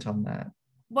comment on that.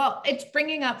 Well, it's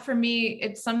bringing up for me,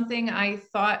 it's something I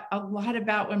thought a lot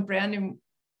about when Brandon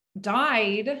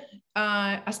died,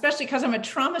 especially because I'm a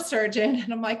trauma surgeon,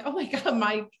 and I'm like, oh my God,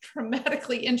 my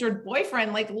traumatically injured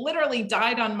boyfriend like literally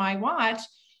died on my watch.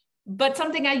 But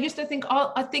something I used to think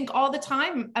all the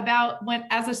time about when,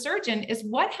 as a surgeon, is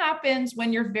what happens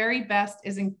when your very best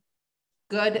isn't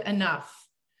good enough,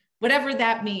 whatever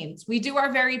that means. We do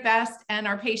our very best and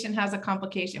our patient has a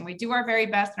complication. We do our very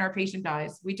best and our patient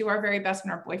dies. We do our very best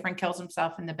and our boyfriend kills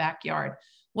himself in the backyard.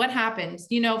 What happens?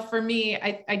 For me,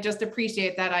 I just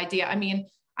appreciate that idea. I mean,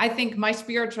 I think my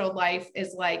spiritual life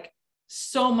is like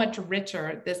so much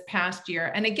richer this past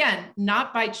year. And again,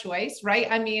 not by choice, right?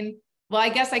 I mean, well, I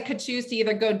guess I could choose to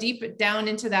either go deep down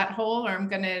into that hole, or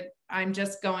I'm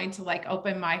just going to like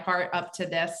open my heart up to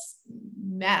this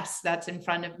mess that's in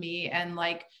front of me and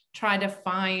like try to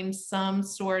find some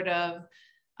sort of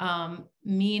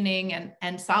meaning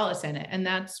and solace in it. And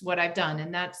that's what I've done.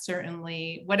 And that's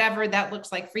certainly whatever that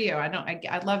looks like for you.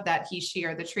 I love that he, she,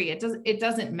 or the tree. It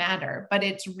doesn't matter, but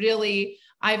it's really,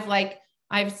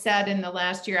 I've said in the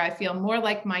last year, I feel more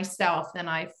like myself than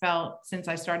I felt since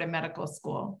I started medical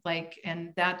school.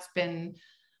 And that's been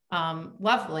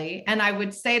lovely. And I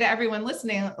would say to everyone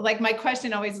listening, my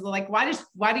question always is why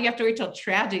do you have to wait till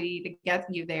tragedy to get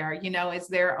you there? Is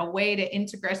there a way to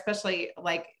integrate, especially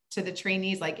to the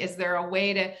trainees, is there a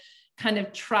way to kind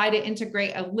of try to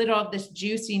integrate a little of this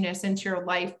juiciness into your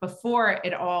life before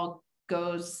it all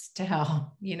goes to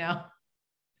hell,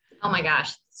 Oh my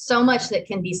gosh, so much that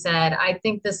can be said. I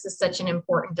think this is such an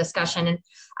important discussion. And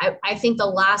I think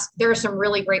there are some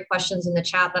really great questions in the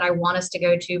chat that I want us to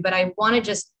go to, but I want to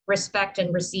just respect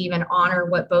and receive and honor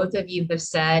what both of you have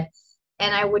said.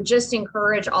 And I would just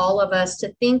encourage all of us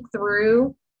to think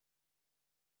through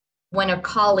when a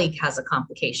colleague has a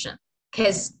complication,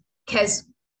 because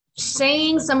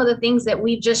saying some of the things that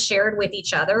we just shared with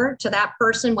each other to that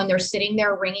person when they're sitting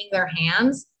there wringing their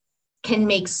hands can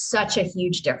make such a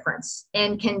huge difference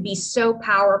and can be so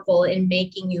powerful in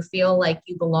making you feel like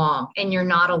you belong and you're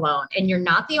not alone and you're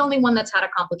not the only one that's had a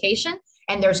complication,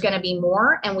 and there's going to be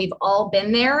more, and we've all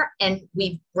been there, and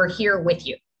we're here with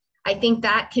you. I think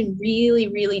that can really,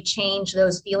 really change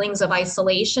those feelings of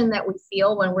isolation that we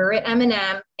feel when we're at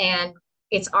M&M and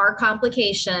it's our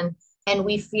complication and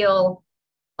we feel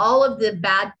all of the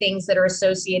bad things that are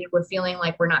associated with feeling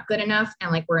like we're not good enough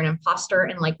and like we're an imposter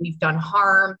and like we've done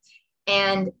harm.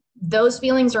 And those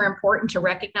feelings are important to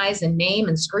recognize and name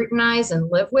and scrutinize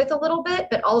and live with a little bit,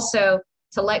 but also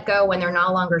to let go when they're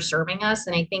no longer serving us.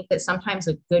 And I think that sometimes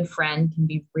a good friend can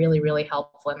be really, really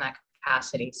helpful in that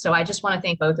capacity. So I just want to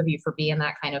thank both of you for being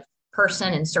that kind of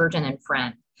person and surgeon and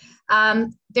friend.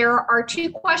 There are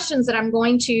two questions that I'm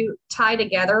going to tie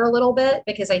together a little bit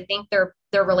because I think they're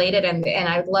related, and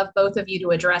I'd love both of you to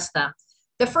address them.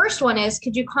 The first one is,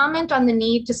 could you comment on the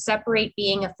need to separate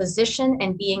being a physician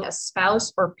and being a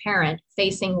spouse or parent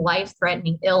facing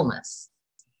life-threatening illness?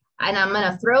 And I'm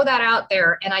going to throw that out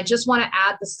there, and I just want to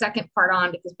add the second part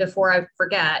on because before I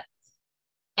forget.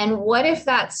 And what if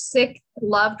that sick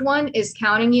loved one is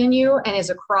counting on you and is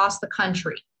across the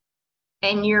country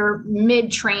and you're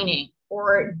mid-training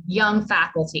or young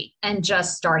faculty and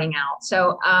just starting out?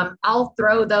 So I'll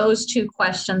throw those two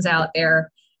questions out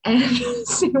there and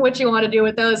see what you want to do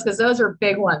with those, because those are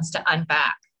big ones to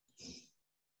unpack.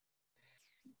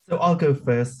 So I'll go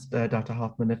first, Dr.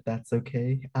 Hoffman, if that's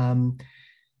okay.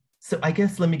 So I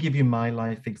guess let me give you my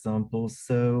life example.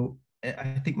 So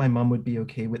I think my mom would be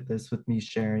okay with this, with me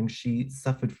sharing. She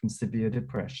suffered from severe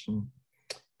depression.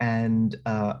 And,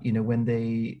 when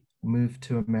they moved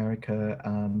to America,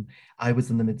 I was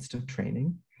in the midst of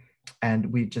training. And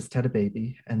we just had a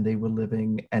baby and they were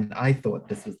living, and I thought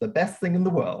this was the best thing in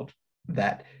the world,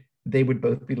 that they would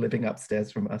both be living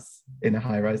upstairs from us in a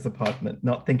high-rise apartment,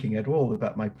 not thinking at all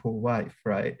about my poor wife,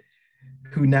 right?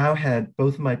 Who now had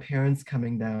both my parents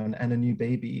coming down and a new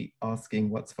baby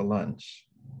asking what's for lunch.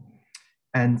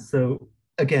 And so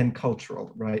again,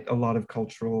 cultural, right? A lot of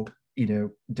cultural,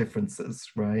 differences,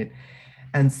 right?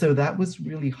 And so that was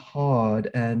really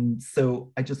hard. And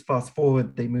so I just fast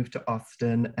forward, they moved to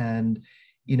Austin, and,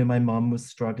 my mom was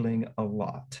struggling a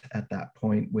lot at that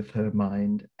point with her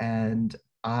mind. And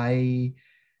I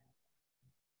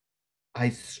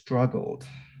struggled.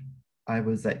 I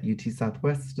was at UT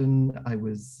Southwestern. I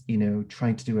was,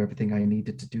 trying to do everything I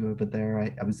needed to do over there.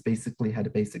 I was basically had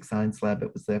a basic science lab.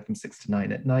 It was there from 6 to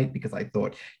 9 at night because I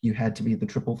thought you had to be the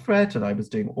triple threat, and I was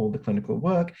doing all the clinical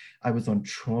work. I was on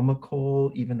trauma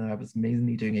call, even though I was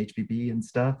mainly doing HPB and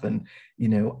stuff. And,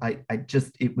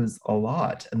 it was a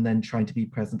lot. And then trying to be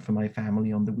present for my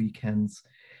family on the weekends.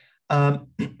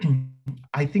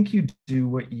 I think you do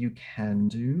what you can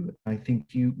do. I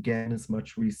think you get as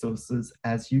much resources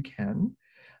as you can.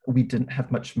 We didn't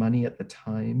have much money at the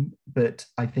time, but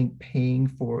I think paying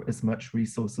for as much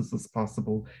resources as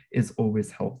possible is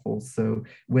always helpful. So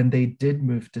when they did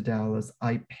move to Dallas,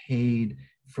 I paid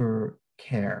for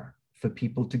care, for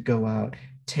people to go out,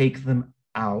 take them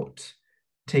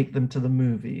to the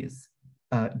movies,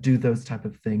 do those type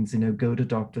of things, go to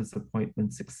doctor's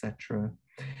appointments, etc.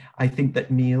 I think that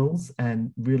meals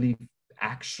and really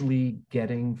actually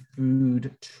getting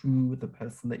food to the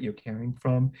person that you're caring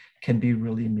from can be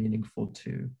really meaningful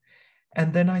too.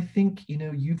 And then I think,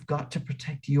 you've got to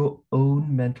protect your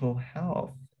own mental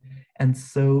health. And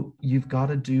so you've got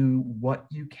to do what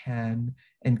you can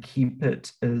and keep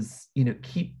it as,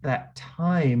 keep that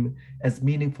time as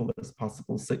meaningful as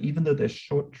possible. So even though there's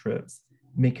short trips,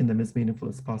 making them as meaningful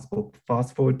as possible.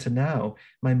 Fast forward to now,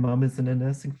 my mom is in a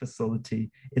nursing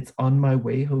facility. It's on my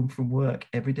way home from work.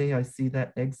 Every day I see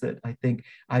that exit, I think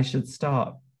I should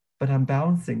stop, but I'm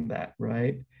balancing that,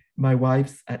 right? My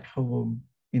wife's at home,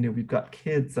 we've got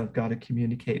kids I've got to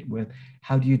communicate with.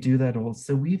 How do you do that all?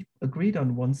 So we've agreed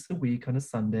on once a week on a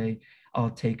Sunday, I'll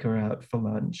take her out for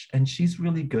lunch. And she's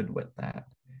really good with that.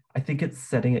 I think it's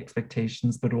setting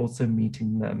expectations, but also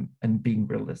meeting them and being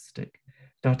realistic.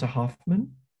 Dr.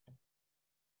 Hoffman?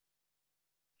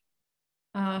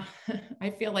 I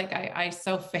feel like I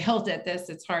so failed at this,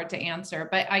 it's hard to answer.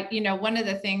 But one of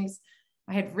the things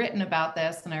I had written about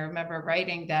this, and I remember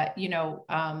writing that,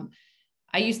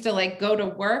 I used to go to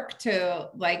work to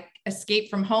escape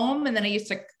from home. And then I used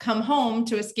to come home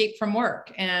to escape from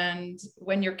work. And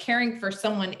when you're caring for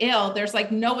someone ill, there's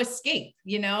no escape,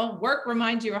 work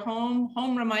reminds you of home,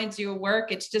 home reminds you of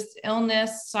work. It's just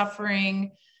illness,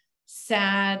 suffering,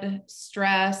 sad,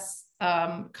 stress,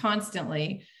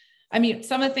 constantly. I mean,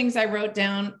 some of the things I wrote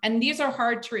down, and these are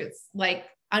hard truths.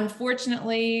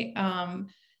 Unfortunately,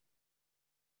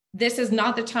 this is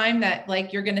not the time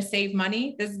that you're going to save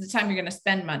money. This is the time you're going to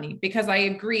spend money, because I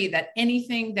agree that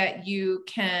anything that you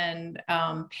can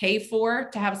pay for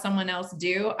to have someone else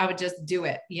do, I would just do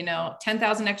it.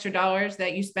 $10,000 extra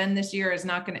that you spend this year is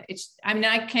not going to,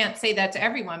 I can't say that to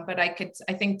everyone, but I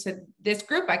think to this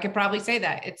group, I could probably say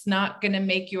that it's not going to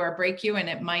make you or break you. And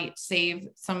it might save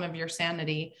some of your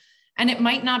sanity. And it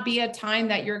might not be a time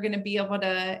that you're going to be able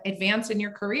to advance in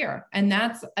your career. And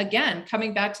that's, again,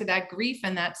 coming back to that grief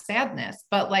and that sadness,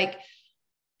 but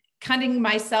cutting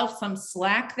myself some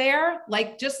slack there,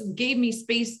 just gave me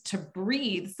space to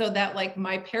breathe so that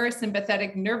my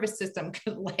parasympathetic nervous system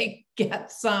could get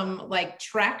some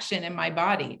traction in my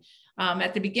body.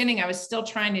 At the beginning, I was still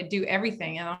trying to do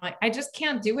everything. And I'm I just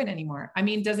can't do it anymore. I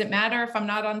mean, does it matter if I'm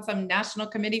not on some national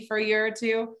committee for a year or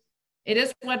two? It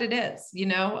is what it is,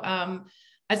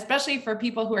 especially for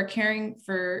people who are caring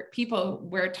for people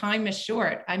where time is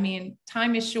short. I mean,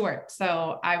 time is short.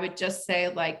 So I would just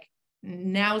say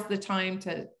now's the time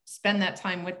to spend that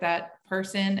time with that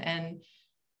person, and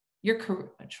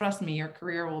trust me, your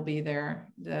career will be there.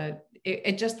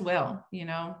 It just will,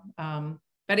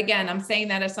 but again, I'm saying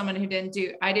that as someone who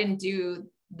I didn't do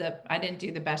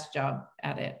the best job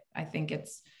at it. I think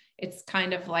it's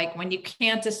kind of when you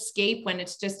can't escape, when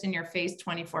it's just in your face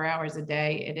 24 hours a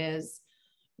day, it is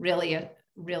really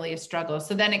a struggle.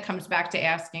 So then it comes back to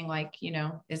asking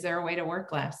is there a way to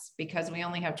work less? Because we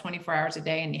only have 24 hours a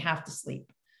day and you have to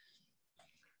sleep.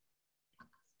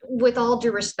 With all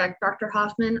due respect, Dr.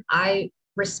 Hoffman, I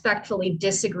respectfully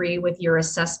disagree with your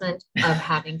assessment of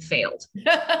having failed.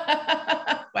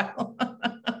 Well.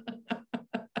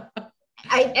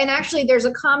 And actually, there's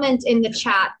a comment in the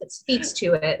chat that speaks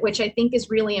to it, which I think is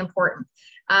really important.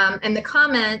 And the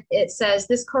comment, it says,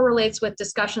 this correlates with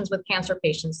discussions with cancer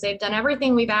patients. They've done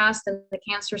everything we've asked and the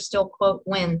cancer still, quote,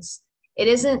 wins. It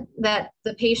isn't that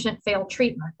the patient failed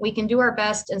treatment. We can do our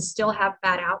best and still have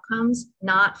bad outcomes,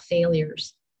 not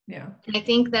failures. Yeah. And I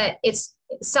think that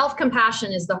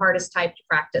self-compassion is the hardest type to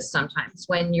practice sometimes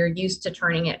when you're used to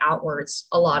turning it outwards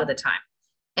a lot of the time.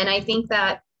 And I think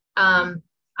that,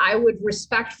 I would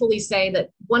respectfully say that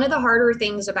one of the harder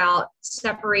things about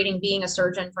separating being a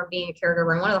surgeon from being a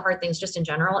caregiver, and one of the hard things just in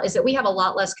general, is that we have a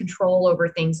lot less control over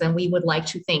things than we would like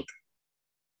to think.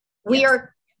 Yes.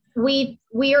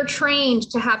 We are trained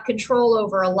to have control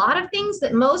over a lot of things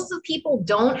that most of people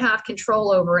don't have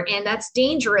control over. And that's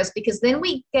dangerous, because then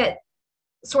we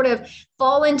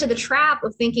fall into the trap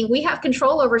of thinking we have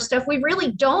control over stuff we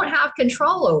really don't have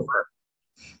control over.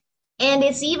 And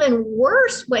it's even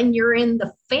worse when you're in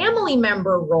the family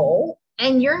member role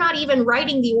and you're not even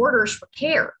writing the orders for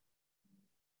care.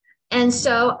 And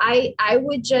so I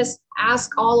would just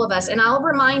ask all of us, and I'll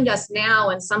remind us now,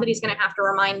 and somebody's going to have to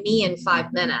remind me in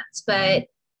 5 minutes, but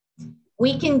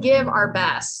we can give our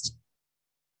best.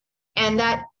 And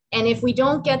if we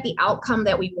don't get the outcome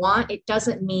that we want, it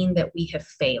doesn't mean that we have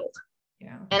failed.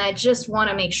 Yeah. And I just want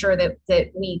to make sure that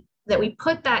we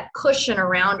put that cushion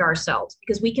around ourselves,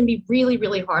 because we can be really,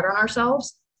 really hard on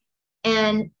ourselves.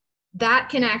 And that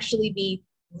can actually be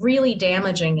really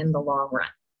damaging in the long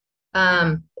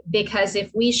run. Because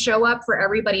if we show up for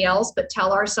everybody else, but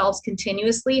tell ourselves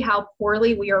continuously how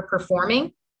poorly we are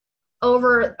performing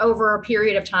over a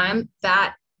period of time,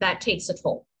 that takes a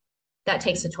toll. That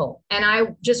takes a toll. And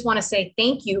I just want to say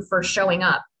thank you for showing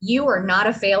up. You are not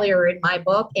a failure in my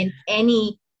book in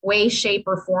any way, shape,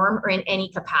 or form, or in any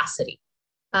capacity.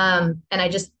 And I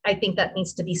think that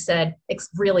needs to be said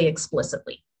really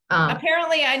explicitly.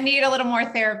 Apparently I need a little more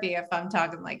therapy if I'm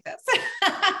talking like this.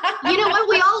 You know what?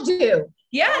 We all do.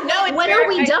 Yeah, no. When are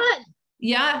we done?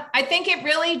 Yeah, I think it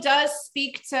really does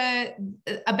speak to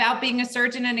about being a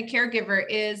surgeon and a caregiver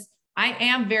is I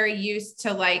am very used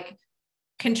to like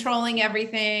controlling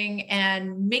everything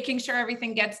and making sure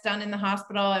everything gets done in the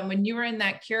hospital. And when you were in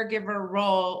that caregiver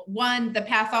role, one, the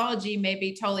pathology may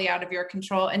be totally out of your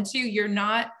control. And two, you're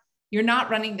not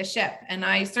running the ship. And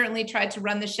I certainly tried to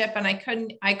run the ship and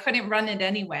I couldn't run it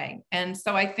anyway. And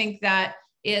so I think that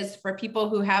is for people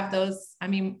who have those,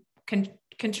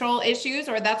 control issues,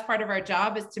 or that's part of our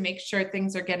job is to make sure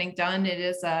things are getting done.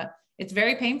 It's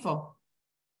very painful.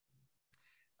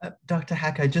 Dr.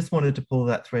 Haack, I just wanted to pull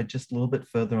that thread just a little bit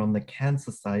further on the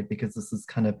cancer side, because this is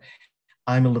kind of,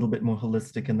 I'm a little bit more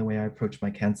holistic in the way I approach my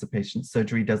cancer patients.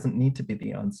 Surgery doesn't need to be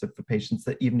the answer for patients,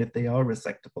 that even if they are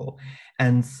resectable.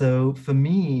 And so for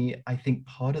me, I think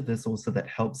part of this also that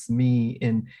helps me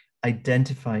in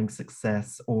identifying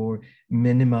success or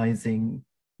minimizing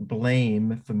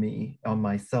blame for me on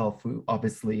myself, who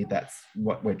obviously that's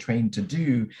what we're trained to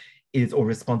do, is, or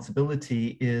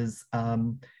responsibility is,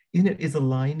 is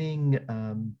aligning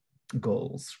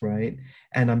goals, right?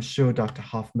 And I'm sure Dr.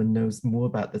 Hoffman knows more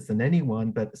about this than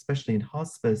anyone, but especially in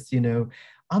hospice, I'm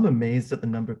amazed at the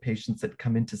number of patients that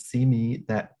come in to see me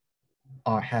that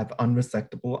have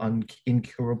unresectable,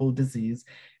 incurable disease,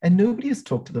 and nobody has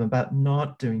talked to them about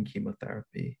not doing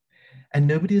chemotherapy. And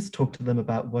nobody has talked to them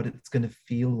about what it's going to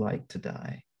feel like to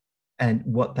die and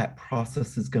what that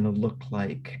process is going to look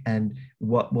like and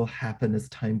what will happen as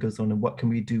time goes on and what can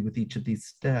we do with each of these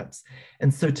steps.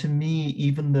 And so to me,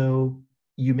 even though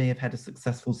you may have had a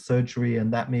successful surgery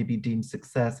and that may be deemed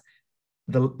success,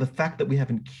 the fact that we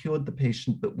haven't cured the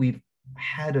patient, but we've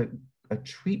had a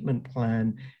treatment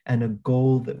plan and a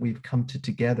goal that we've come to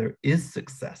together is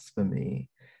success for me.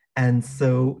 And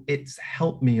so it's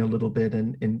helped me a little bit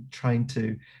in trying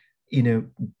to,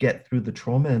 get through the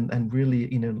trauma and really,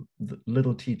 the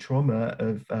little t trauma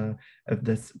of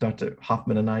this. Dr.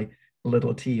 Hoffman and I,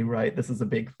 little t, right? This is a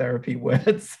big therapy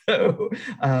word. So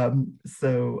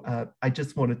I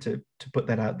just wanted to put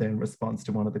that out there in response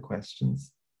to one of the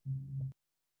questions.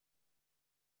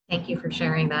 Thank you for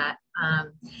sharing that.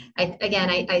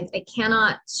 I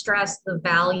cannot stress the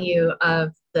value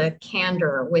of the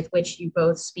candor with which you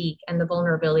both speak and the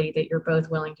vulnerability that you're both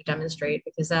willing to demonstrate,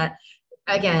 because that,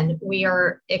 again, we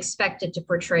are expected to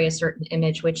portray a certain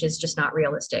image which is just not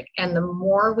realistic. And the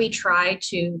more we try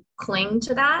to cling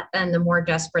to that, and the more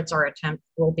desperate our attempt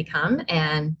will become,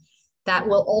 and that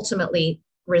will ultimately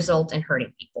result in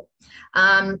hurting people.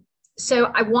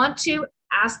 So I want to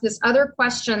ask this other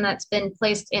question that's been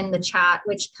placed in the chat,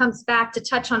 which comes back to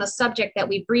touch on a subject that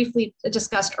we briefly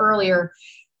discussed earlier.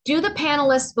 Do the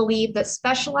panelists believe that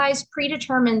specialized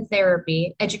predetermined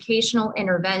therapy, educational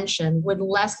intervention, would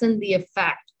lessen the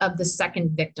effect of the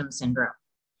second victim syndrome?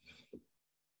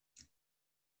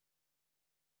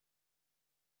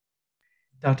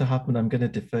 Dr. Hoffman, I'm going to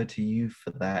defer to you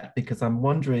for that, because I'm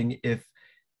wondering if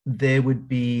there would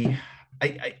be,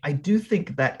 I do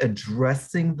think that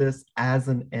addressing this as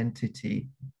an entity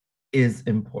is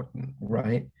important,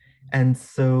 right? And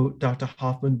so, Dr.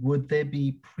 Hoffman, would there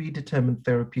be predetermined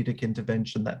therapeutic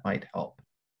intervention that might help?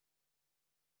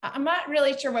 I'm not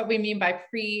really sure what we mean by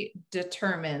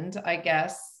predetermined, I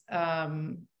guess.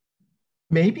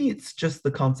 Maybe it's just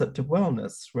the concept of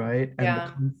wellness, right? And Yeah.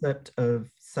 the concept of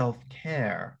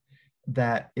self-care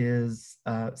that is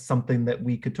something that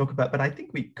we could talk about. But I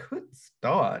think we could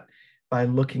start by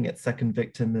looking at second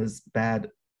victim as bad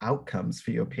outcomes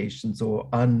for your patients, or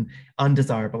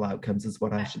undesirable outcomes is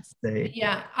what I should say.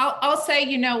 Yeah, I'll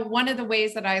say, one of the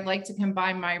ways that I like to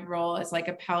combine my role as like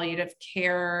a palliative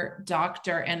care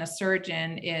doctor and a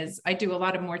surgeon is I do a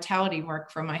lot of mortality work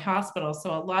for my hospital.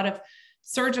 So a lot of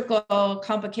surgical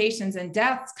complications and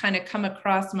deaths kind of come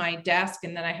across my desk,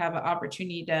 and then I have an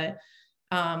opportunity to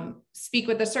speak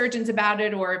with the surgeons about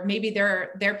it, or maybe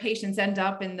their patients end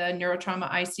up in the neurotrauma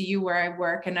ICU where I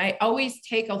work. And I always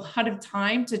take a lot of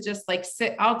time to just like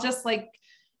I'll just like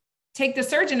take the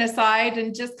surgeon aside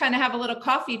and just kind of have a little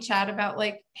coffee chat about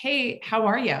like, hey, how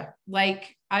are you?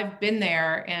 Like, I've been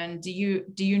there, and do you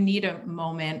need a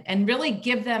moment? And really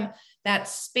give them that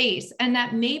space. And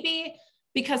that maybe,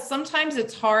 because sometimes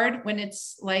it's hard when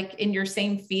it's like in your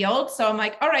same field. So I'm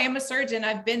like, all right, I'm a surgeon,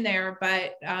 I've been there,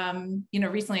 but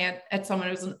recently at someone,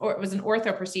 it was an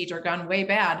ortho procedure gone way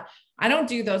bad. I don't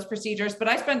do those procedures, but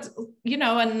I spent,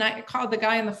 and I called the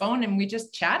guy on the phone and we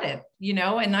just chatted,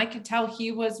 and I could tell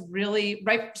he was really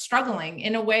struggling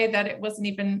in a way that it wasn't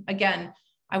even, again,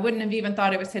 I wouldn't have even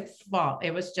thought it was his fault.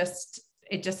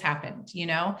 It just happened,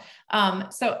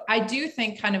 So I do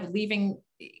think kind of leaving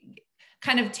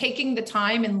kind of taking the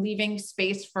time and leaving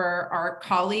space for our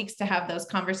colleagues to have those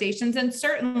conversations. And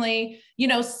certainly, you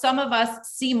know, some of us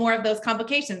see more of those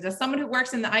complications. As someone who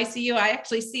works in the ICU, I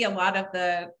actually see a lot of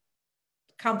the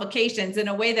complications in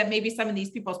a way that maybe some of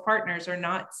these people's partners are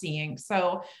not seeing.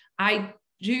 So I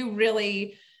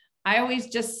always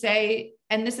just say,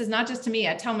 and this is not just to me,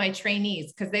 I tell my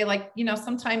trainees, because they like, you know,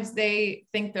 sometimes they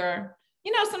think they're,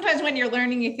 you know, sometimes when you're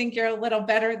learning, you think you're a little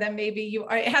better than maybe you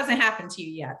are. It hasn't happened to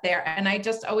you yet there. And I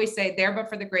just always say, there, but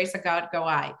for the grace of God, go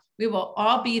I. We will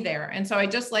all be there. And so I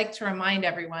just like to remind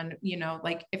everyone, you know,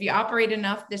 like if you operate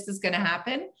enough, this is going to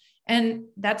happen. And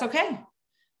that's okay.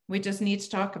 We just need to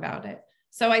talk about it.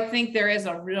 So I think there is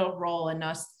a real role in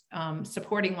us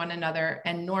supporting one another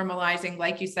and normalizing,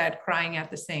 like you said, crying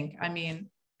at the sink. I mean,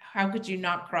 how could you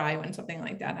not cry when something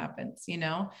like that happens? You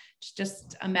know, it's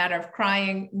just a matter of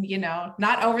crying, you know,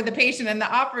 not over the patient in the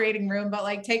operating room, but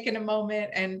like taking a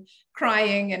moment and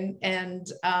crying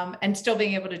and still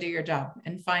being able to do your job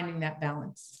and finding that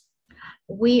balance.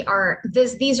 These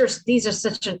are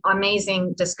such an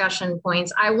amazing discussion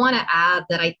points. I want to add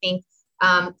that I think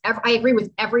I agree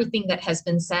with everything that has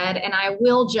been said. And I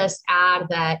will just add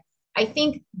that I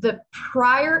think the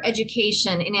prior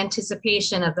education in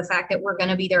anticipation of the fact that we're going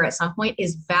to be there at some point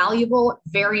is valuable,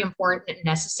 very important and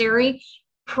necessary.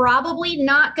 Probably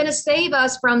not going to save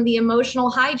us from the emotional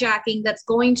hijacking that's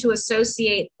going to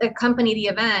accompany the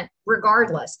event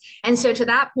regardless. And so to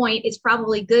that point, it's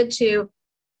probably good to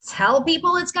tell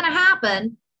people it's going to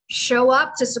happen, show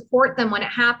up to support them when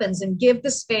it happens and give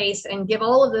the space and give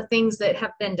all of the things that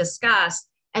have been discussed.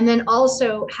 And then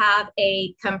also have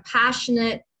a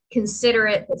compassionate,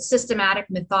 considerate, but systematic,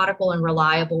 methodical, and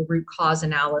reliable root cause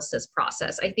analysis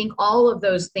process. I think all of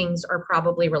those things are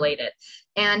probably related.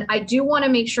 And I do want to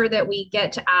make sure that we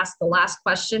get to ask the last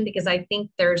question, because I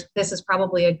think this is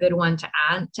probably a good one to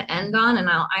end on, and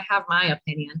I have my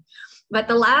opinion. But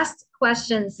the last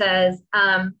question says,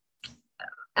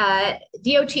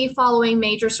 DOT following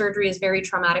major surgery is very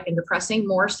traumatic and depressing,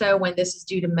 more so when this is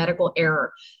due to medical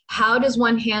error. How does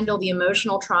one handle the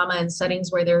emotional trauma in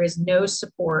settings where there is no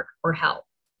support or help?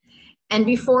 And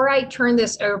before I turn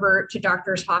this over to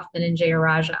Drs. Hoffman and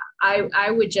Jerayajah,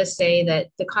 I would just say that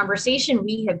the conversation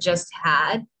we have just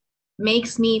had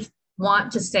makes me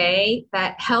want to say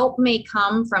that help may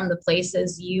come from the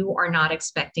places you are not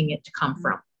expecting it to come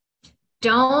from.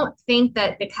 Don't think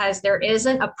that because there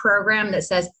isn't a program that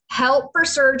says help for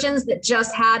surgeons that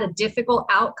just had a difficult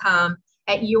outcome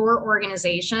at your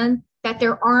organization, that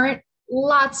there aren't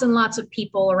lots and lots of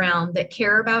people around that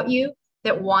care about you,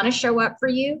 that want to show up for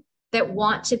you, that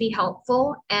want to be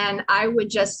helpful. And I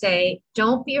would just say,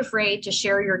 don't be afraid to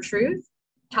share your truth,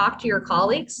 talk to your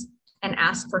colleagues, and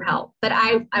ask for help. But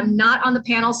I'm not on the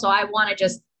panel, so I want to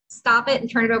just stop it and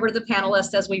turn it over to the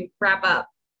panelists as we wrap up.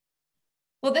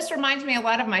 Well, this reminds me a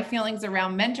lot of my feelings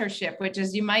around mentorship, which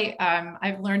is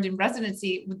I've learned in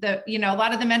residency, a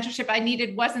lot of the mentorship I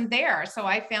needed wasn't there. So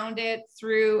I found it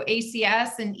through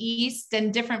ACS and East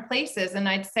and different places. And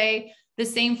I'd say the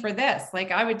same for this.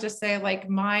 Like, I would just say, like,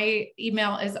 my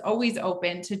email is always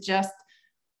open to just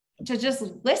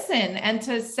listen and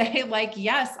to say, like,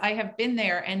 yes, I have been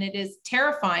there, and it is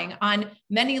terrifying on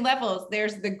many levels.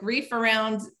 There's the grief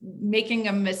around making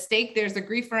a mistake. There's the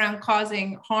grief around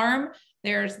causing harm.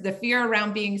 There's the fear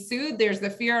around being sued. There's the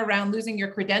fear around losing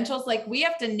your credentials. Like, we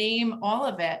have to name all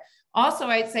of it. Also,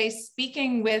 I'd say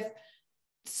speaking with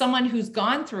someone who's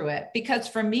gone through it, because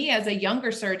for me as a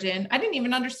younger surgeon, I didn't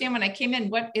even understand when I came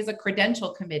in, what is a credential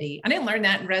committee? I didn't learn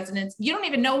that in residence. You don't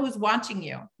even know who's watching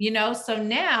you, So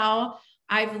now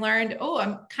I've learned,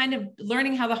 I'm kind of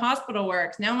learning how the hospital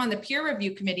works. Now I'm on the peer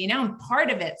review committee. Now I'm part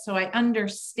of it. So I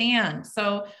understand.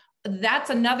 So that's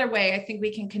another way I think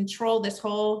we can control this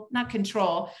whole, not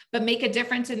control, but make a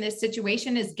difference in this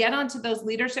situation, is get onto those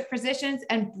leadership positions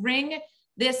and bring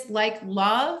this like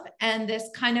love and this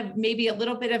kind of maybe a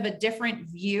little bit of a different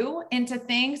view into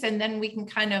things. And then we can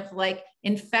kind of like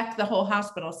infect the whole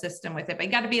hospital system with it. But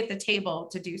you got to be at the table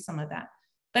to do some of that.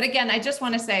 But again, I just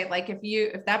want to say, like,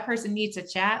 if that person needs a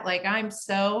chat, like, I'm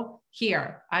so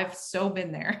here. I've so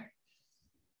been there.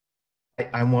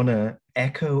 I want to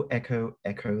echo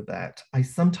that. I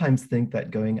sometimes think that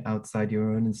going outside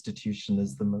your own institution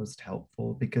is the most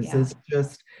helpful, because there's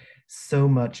just so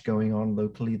much going on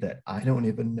locally that I don't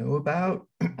even know about.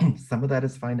 Some of that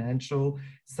is financial,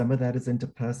 some of that is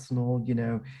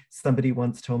interpersonal. Somebody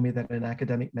once told me that in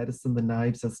academic medicine, the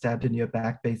knives are stabbed in your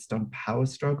back based on power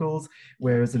struggles,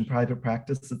 whereas in private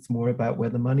practice, it's more about where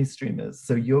the money stream is.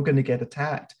 So you're going to get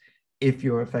attacked if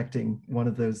you're affecting one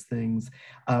of those things.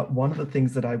 One of the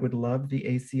things that I would love the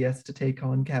ACS to take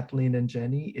on, Kathleen and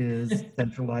Jenny, is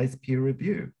centralized peer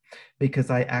review, because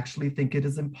I actually think it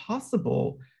is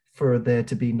impossible for there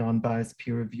to be non-biased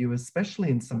peer review, especially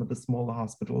in some of the smaller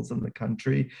hospitals in the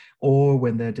country, or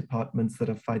when there are departments that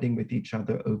are fighting with each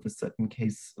other over certain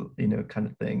case, kind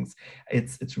of things.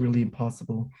 It's really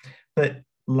impossible. But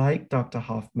like Dr.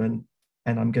 Hoffman,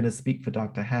 and I'm going to speak for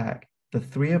Dr. Haack, the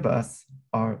three of us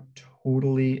are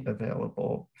totally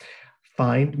available.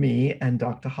 Find me and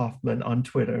Dr. Hoffman on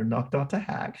Twitter, not Dr.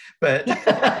 Haack, but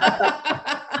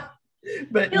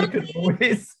but you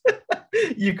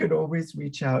could always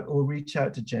reach out, or reach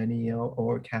out to Jenny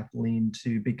or Kathleen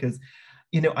too, because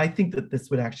I think that this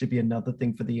would actually be another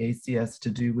thing for the ACS to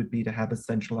do, would be to have a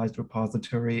centralized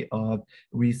repository of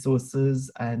resources.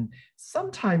 And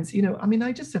sometimes,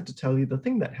 I just have to tell you, the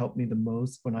thing that helped me the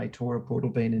most when I tore a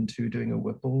portal vein in two doing a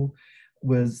Whipple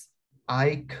was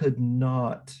I could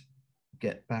not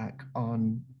get back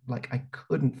on, I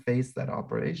couldn't face that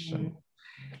operation.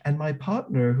 And my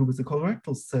partner, who was a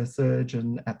colorectal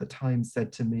surgeon at the time,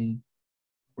 said to me,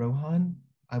 Rohan,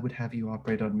 I would have you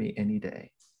operate on me any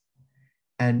day.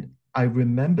 And I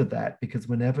remember that, because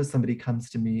whenever somebody comes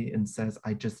to me and says,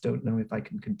 I just don't know if I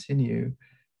can continue,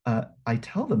 I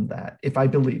tell them that, if I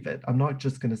believe it. I'm not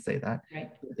just going to say that,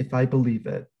 right, if I believe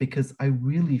it, because I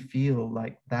really feel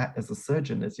like that as a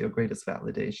surgeon is your greatest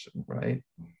validation, right?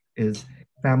 Is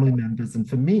family members. And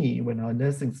for me, when our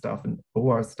nursing staff and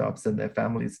OR staff send their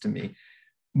families to me,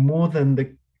 more than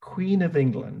the Queen of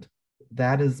England,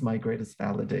 that is my greatest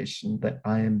validation that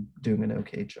I am doing an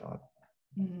okay job.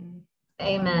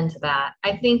 Amen to that.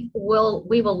 I think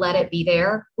we will let it be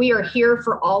there. We are here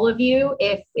for all of you.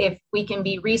 If we can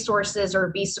be resources or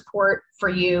be support for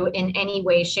you in any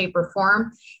way, shape, or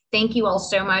form. Thank you all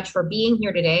so much for being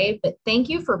here today, but thank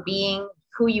you for being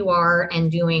who you are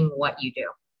and doing what you do.